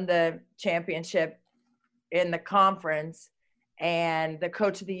 won the championship in the conference, and the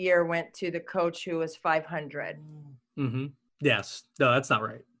coach of the year went to the coach who was 500. Yes. No, that's not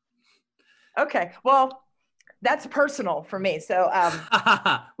right. Okay. Well, that's personal for me. So,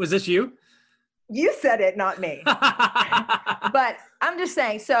 was this you? You said it, not me. But I'm just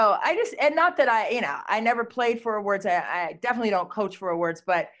saying, and not that I never played for awards. I definitely don't coach for awards,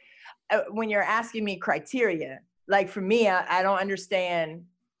 but when you're asking me criteria, like for me, I don't understand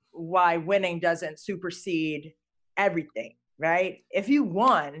why winning doesn't supersede everything, right? If you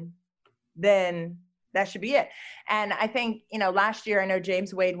won, then that should be it. And I think, last year, I know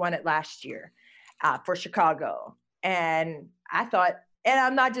James Wade won it last year for Chicago. And I thought, and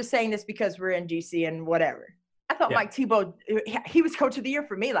I'm not just saying this because we're in DC and whatever. I thought Mike Thibault, he was coach of the year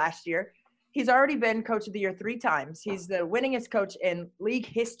for me last year. He's already been coach of the year 3 times. He's the winningest coach in league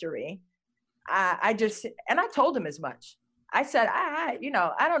history. I told him as much. I said, I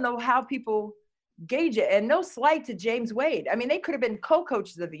don't know how people gauge it. And no slight to James Wade. I mean, they could have been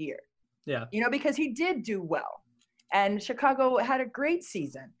co-coaches of the year. Yeah. Because he did do well. And Chicago had a great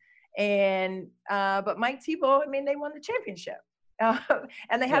season. And but Mike Thibault, they won the championship.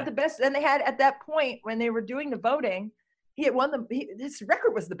 And they had the best. And they had, at that point when they were doing the voting, he had won his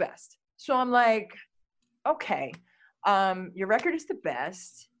record was the best. So I'm like, okay, your record is the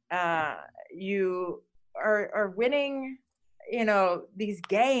best. You are winning, these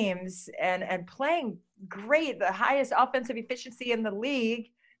games and playing great, the highest offensive efficiency in the league.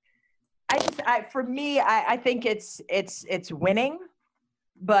 For me, I think it's winning,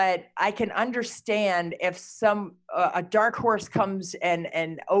 but I can understand if a dark horse comes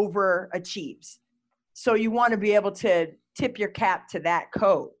and overachieves. So you want to be able to tip your cap to that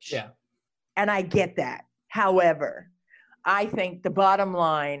coach. Yeah. And I get that. However, I think the bottom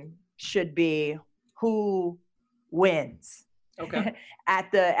line should be who wins. Okay.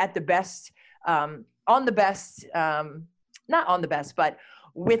 at the best, on the best, not on the best, but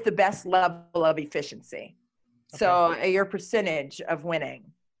with the best level of efficiency. Okay. So your percentage of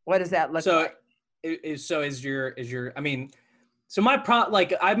winning, what does that look like?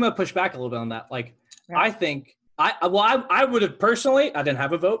 I'm going to push back a little bit on that. Like, yeah. I think I would have personally, I didn't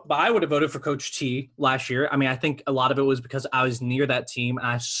have a vote, but I would have voted for Coach T last year. I mean, I think a lot of it was because I was near that team. And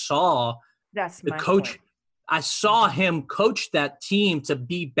I saw the coach. Point. I saw him coach that team to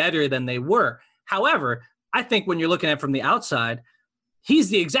be better than they were. However, I think when you're looking at it from the outside, he's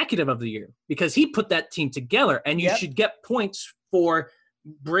the executive of the year because he put that team together, and you should get points for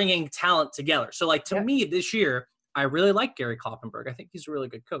bringing talent together. So, like, to me this year, I really like Gary Kloppenberg. I think he's a really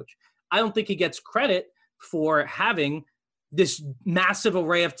good coach. I don't think he gets credit for having this massive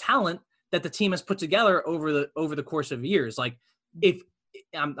array of talent that the team has put together over the course of years. Like, if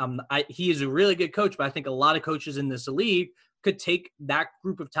he is a really good coach, but I think a lot of coaches in this league could take that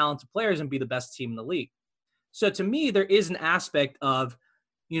group of talented players and be the best team in the league. So to me, there is an aspect of,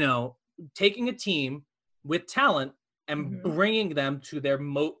 taking a team with talent and bringing them to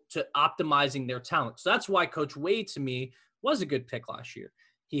to optimizing their talent. So that's why Coach Wade, to me, was a good pick last year.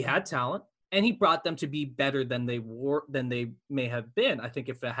 He had talent, and he brought them to be better than they may have been. I think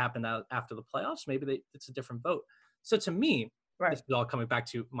if it happened after the playoffs, maybe it's a different vote. So to me, this is all coming back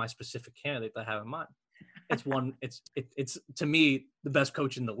to my specific candidate that I have in mind. It's to me the best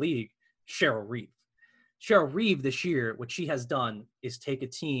coach in the league, Cheryl Reeve. Cheryl Reeve this year, what she has done is take a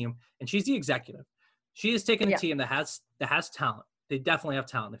team, and she's the executive. She has taken a team that has talent. They definitely have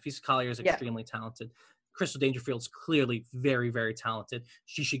talent. Nafisa Collier is extremely talented. Crystal Dangerfield's clearly very, very talented.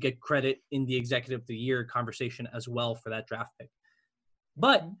 She should get credit in the executive of the year conversation as well for that draft pick.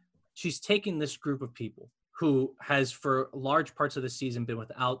 But she's taken this group of people who has for large parts of the season been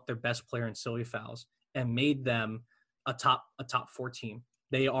without their best player in Sylvia Fowles and made them a top 4 team.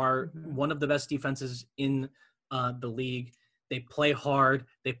 They are one of the best defenses in the league. They play hard,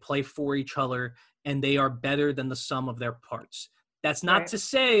 they play for each other, and they are better than the sum of their parts. That's not to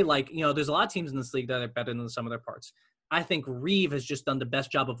say, like, there's a lot of teams in this league that are better than the sum of their parts. I think Reeve has just done the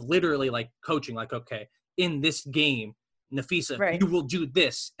best job of literally, like, coaching, like, okay, in this game, Nafisa, you will do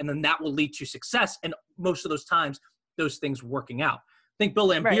this, and then that will lead to success. And most of those times, those things working out. I think Bill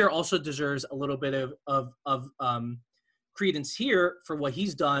Laimbeer also deserves a little bit of credence here for what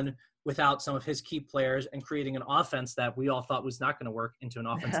he's done without some of his key players and creating an offense that we all thought was not going to work into an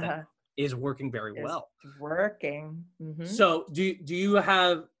offense that is working very well. Working. Mm-hmm. So do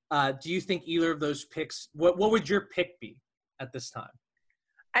you think either of those picks, what would your pick be at this time?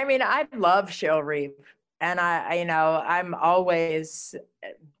 I mean, I love Cheryl Reeve, and I'm always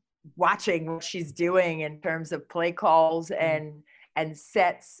watching what she's doing in terms of play calls and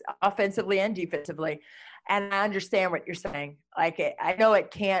sets offensively and defensively. And I understand what you're saying. Like, I know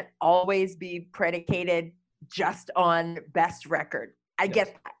it can't always be predicated just on best record. I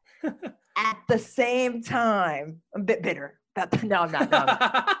get that. At the same time, I'm a bit bitter. No, I'm not.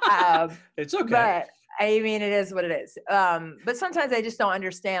 No. It's okay. But I mean, it is what it is. But sometimes I just don't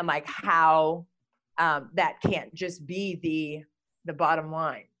understand, like, how that can't just be the bottom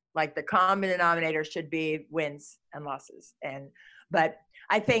line. Like, the common denominator should be wins and losses. But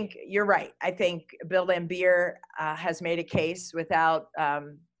I think you're right. I think Bill Laimbeer has made a case without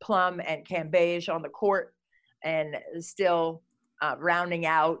Plum and Cambage on the court, and still rounding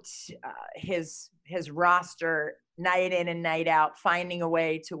out his roster night in and night out, finding a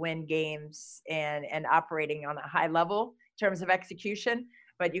way to win games and operating on a high level in terms of execution.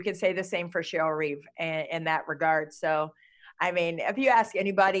 But you can say the same for Cheryl Reeve in that regard. So, I mean, if you ask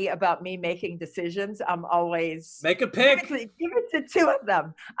anybody about me making decisions, I'm always make a pick. Give it to two of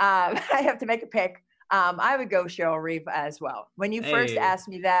them. I have to make a pick. I would go Cheryl Reeve as well. When you first asked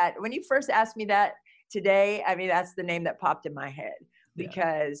me that today, I mean, that's the name that popped in my head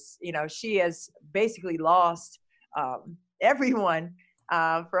because she has basically lost everyone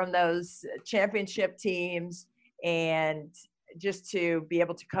from those championship teams, and just to be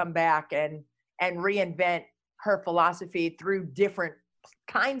able to come back and reinvent her philosophy through different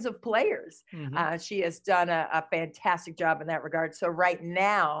kinds of players. Mm-hmm. She has done a fantastic job in that regard. So right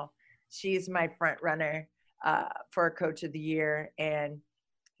now, she's my front runner for Coach of the Year. And,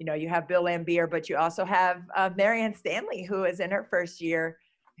 you have Bill Laimbeer, but you also have Marianne Stanley, who is in her first year,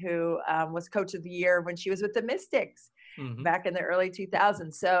 who was Coach of the Year when she was with the Mystics back in the early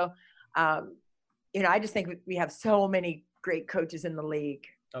 2000s. So, I just think we have so many great coaches in the league.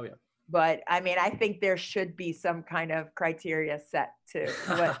 Oh, yeah. But I mean, I think there should be some kind of criteria set to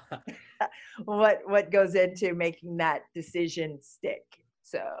what goes into making that decision stick.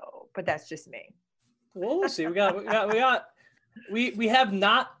 So, but that's just me. Well, we'll see. We have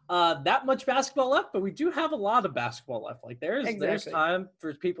not that much basketball left, but we do have a lot of basketball left. Like there's time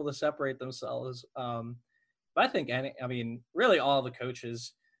for people to separate themselves. But I think really all the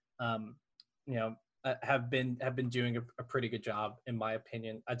coaches, have been doing a pretty good job, in my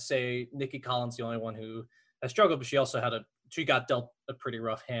opinion. I'd say Nikki Collins, the only one who has struggled, but she got dealt a pretty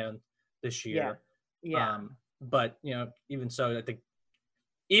rough hand this year. Yeah. But even so, I think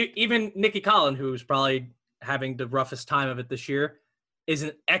even Nikki Collins, who's probably having the roughest time of it this year, is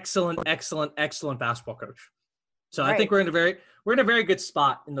an excellent basketball coach. So I think we're in a very good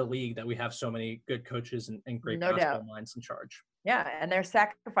spot in the league that we have so many good coaches and great basketball minds in charge. Yeah, and their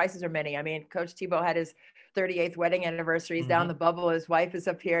sacrifices are many. I mean, Coach Tebow had his 38th wedding anniversary. He's down the bubble. His wife is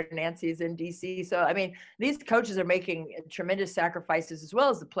up here. Nancy's in D.C. So, I mean, these coaches are making tremendous sacrifices, as well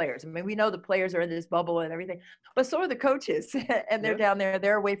as the players. I mean, we know the players are in this bubble and everything, but so are the coaches. And they're down there.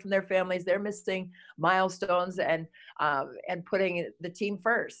 They're away from their families. They're missing milestones and putting the team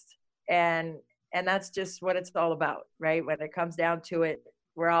first. And that's just what it's all about, right? When it comes down to it,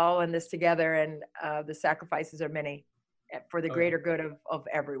 we're all in this together, and the sacrifices are many for the greater good of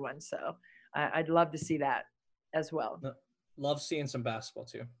everyone. So I'd love to see that as well. Love seeing some basketball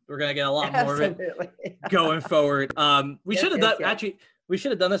too. We're going to get a lot more of it going forward. We should have done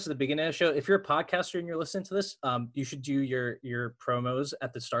this at the beginning of the show. If you're a podcaster and you're listening to this, you should do your promos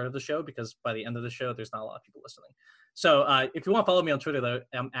at the start of the show, because by the end of the show, there's not a lot of people listening. So if you want to follow me on Twitter, though,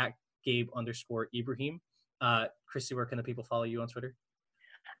 I'm at Gabe_Ibrahim. Christy, where can the people follow you on Twitter?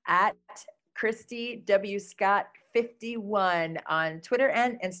 At Christy W. Scott 51 on Twitter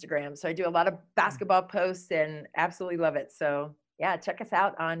and Instagram. So I do a lot of basketball posts and absolutely love it. So yeah, check us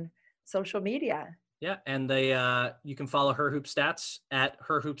out on social media. Yeah, and you can follow Her Hoop Stats at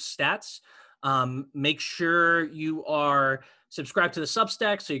Her Hoop Stats. Make sure you are Subscribe to the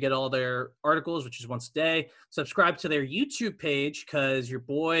Substack so you get all their articles, which is once a day. Subscribe to their YouTube page because your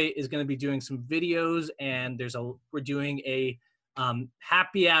boy is going to be doing some videos, and we're doing a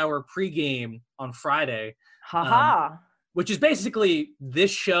happy hour pregame on Friday. Which is basically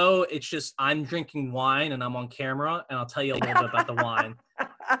this show. It's just I'm drinking wine and I'm on camera, and I'll tell you a little bit about the wine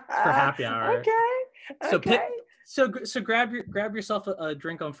for happy hour. Okay. So grab yourself a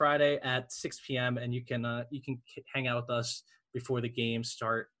drink on Friday at 6 p.m. and you can hang out with us before the games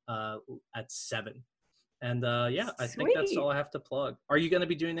start at 7. And I think that's all I have to plug. Are you going to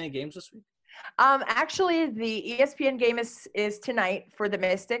be doing any games this week? Actually, the ESPN game is tonight for the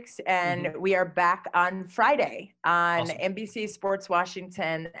Mystics, and we are back on Friday on NBC Sports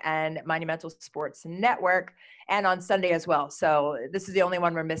Washington and Monumental Sports Network, and on Sunday as well. So this is the only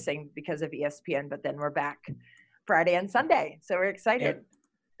one we're missing because of ESPN, but then we're back Friday and Sunday. So we're excited.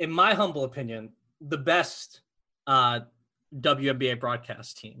 In my humble opinion, the best WNBA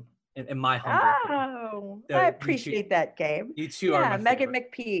broadcast team. In my humble opinion. I appreciate that, Gabe. You two are my Megan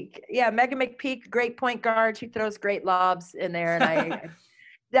McPeak. Yeah, Megan McPeak, great point guard. She throws great lobs in there, and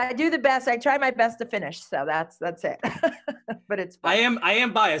I do the best. I try my best to finish, so that's it. But it's fun. I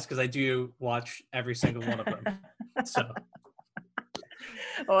am biased because I do watch every single one of them. So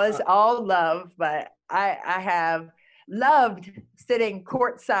well, it's all love, but I have loved sitting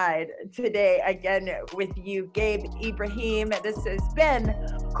courtside today again with you, Gabe Ibrahim. This has been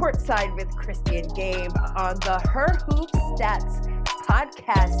Courtside with Christy and Gabe on the Her Hoop Stats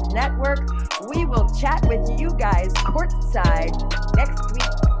Podcast Network. We will chat with you guys courtside next week.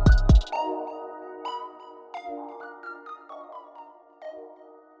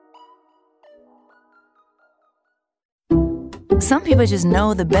 Some people just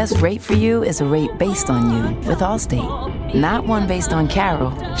know the best rate for you is a rate based on you with Allstate. Not one based on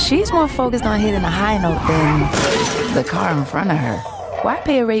Carol. She's more focused on hitting a high note than the car in front of her. Why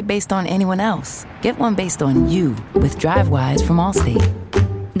pay a rate based on anyone else? Get one based on you with DriveWise from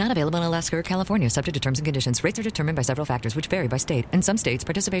Allstate. Not available in Alaska or California, subject to terms and conditions. Rates are determined by several factors, which vary by state. In some states,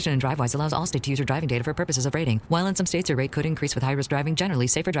 participation in DriveWise allows Allstate to use your driving data for purposes of rating. While in some states, your rate could increase with high-risk driving. Generally,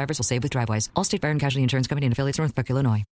 safer drivers will save with DriveWise. Allstate Fire and Casualty Insurance Company and affiliates, Northbrook, Illinois.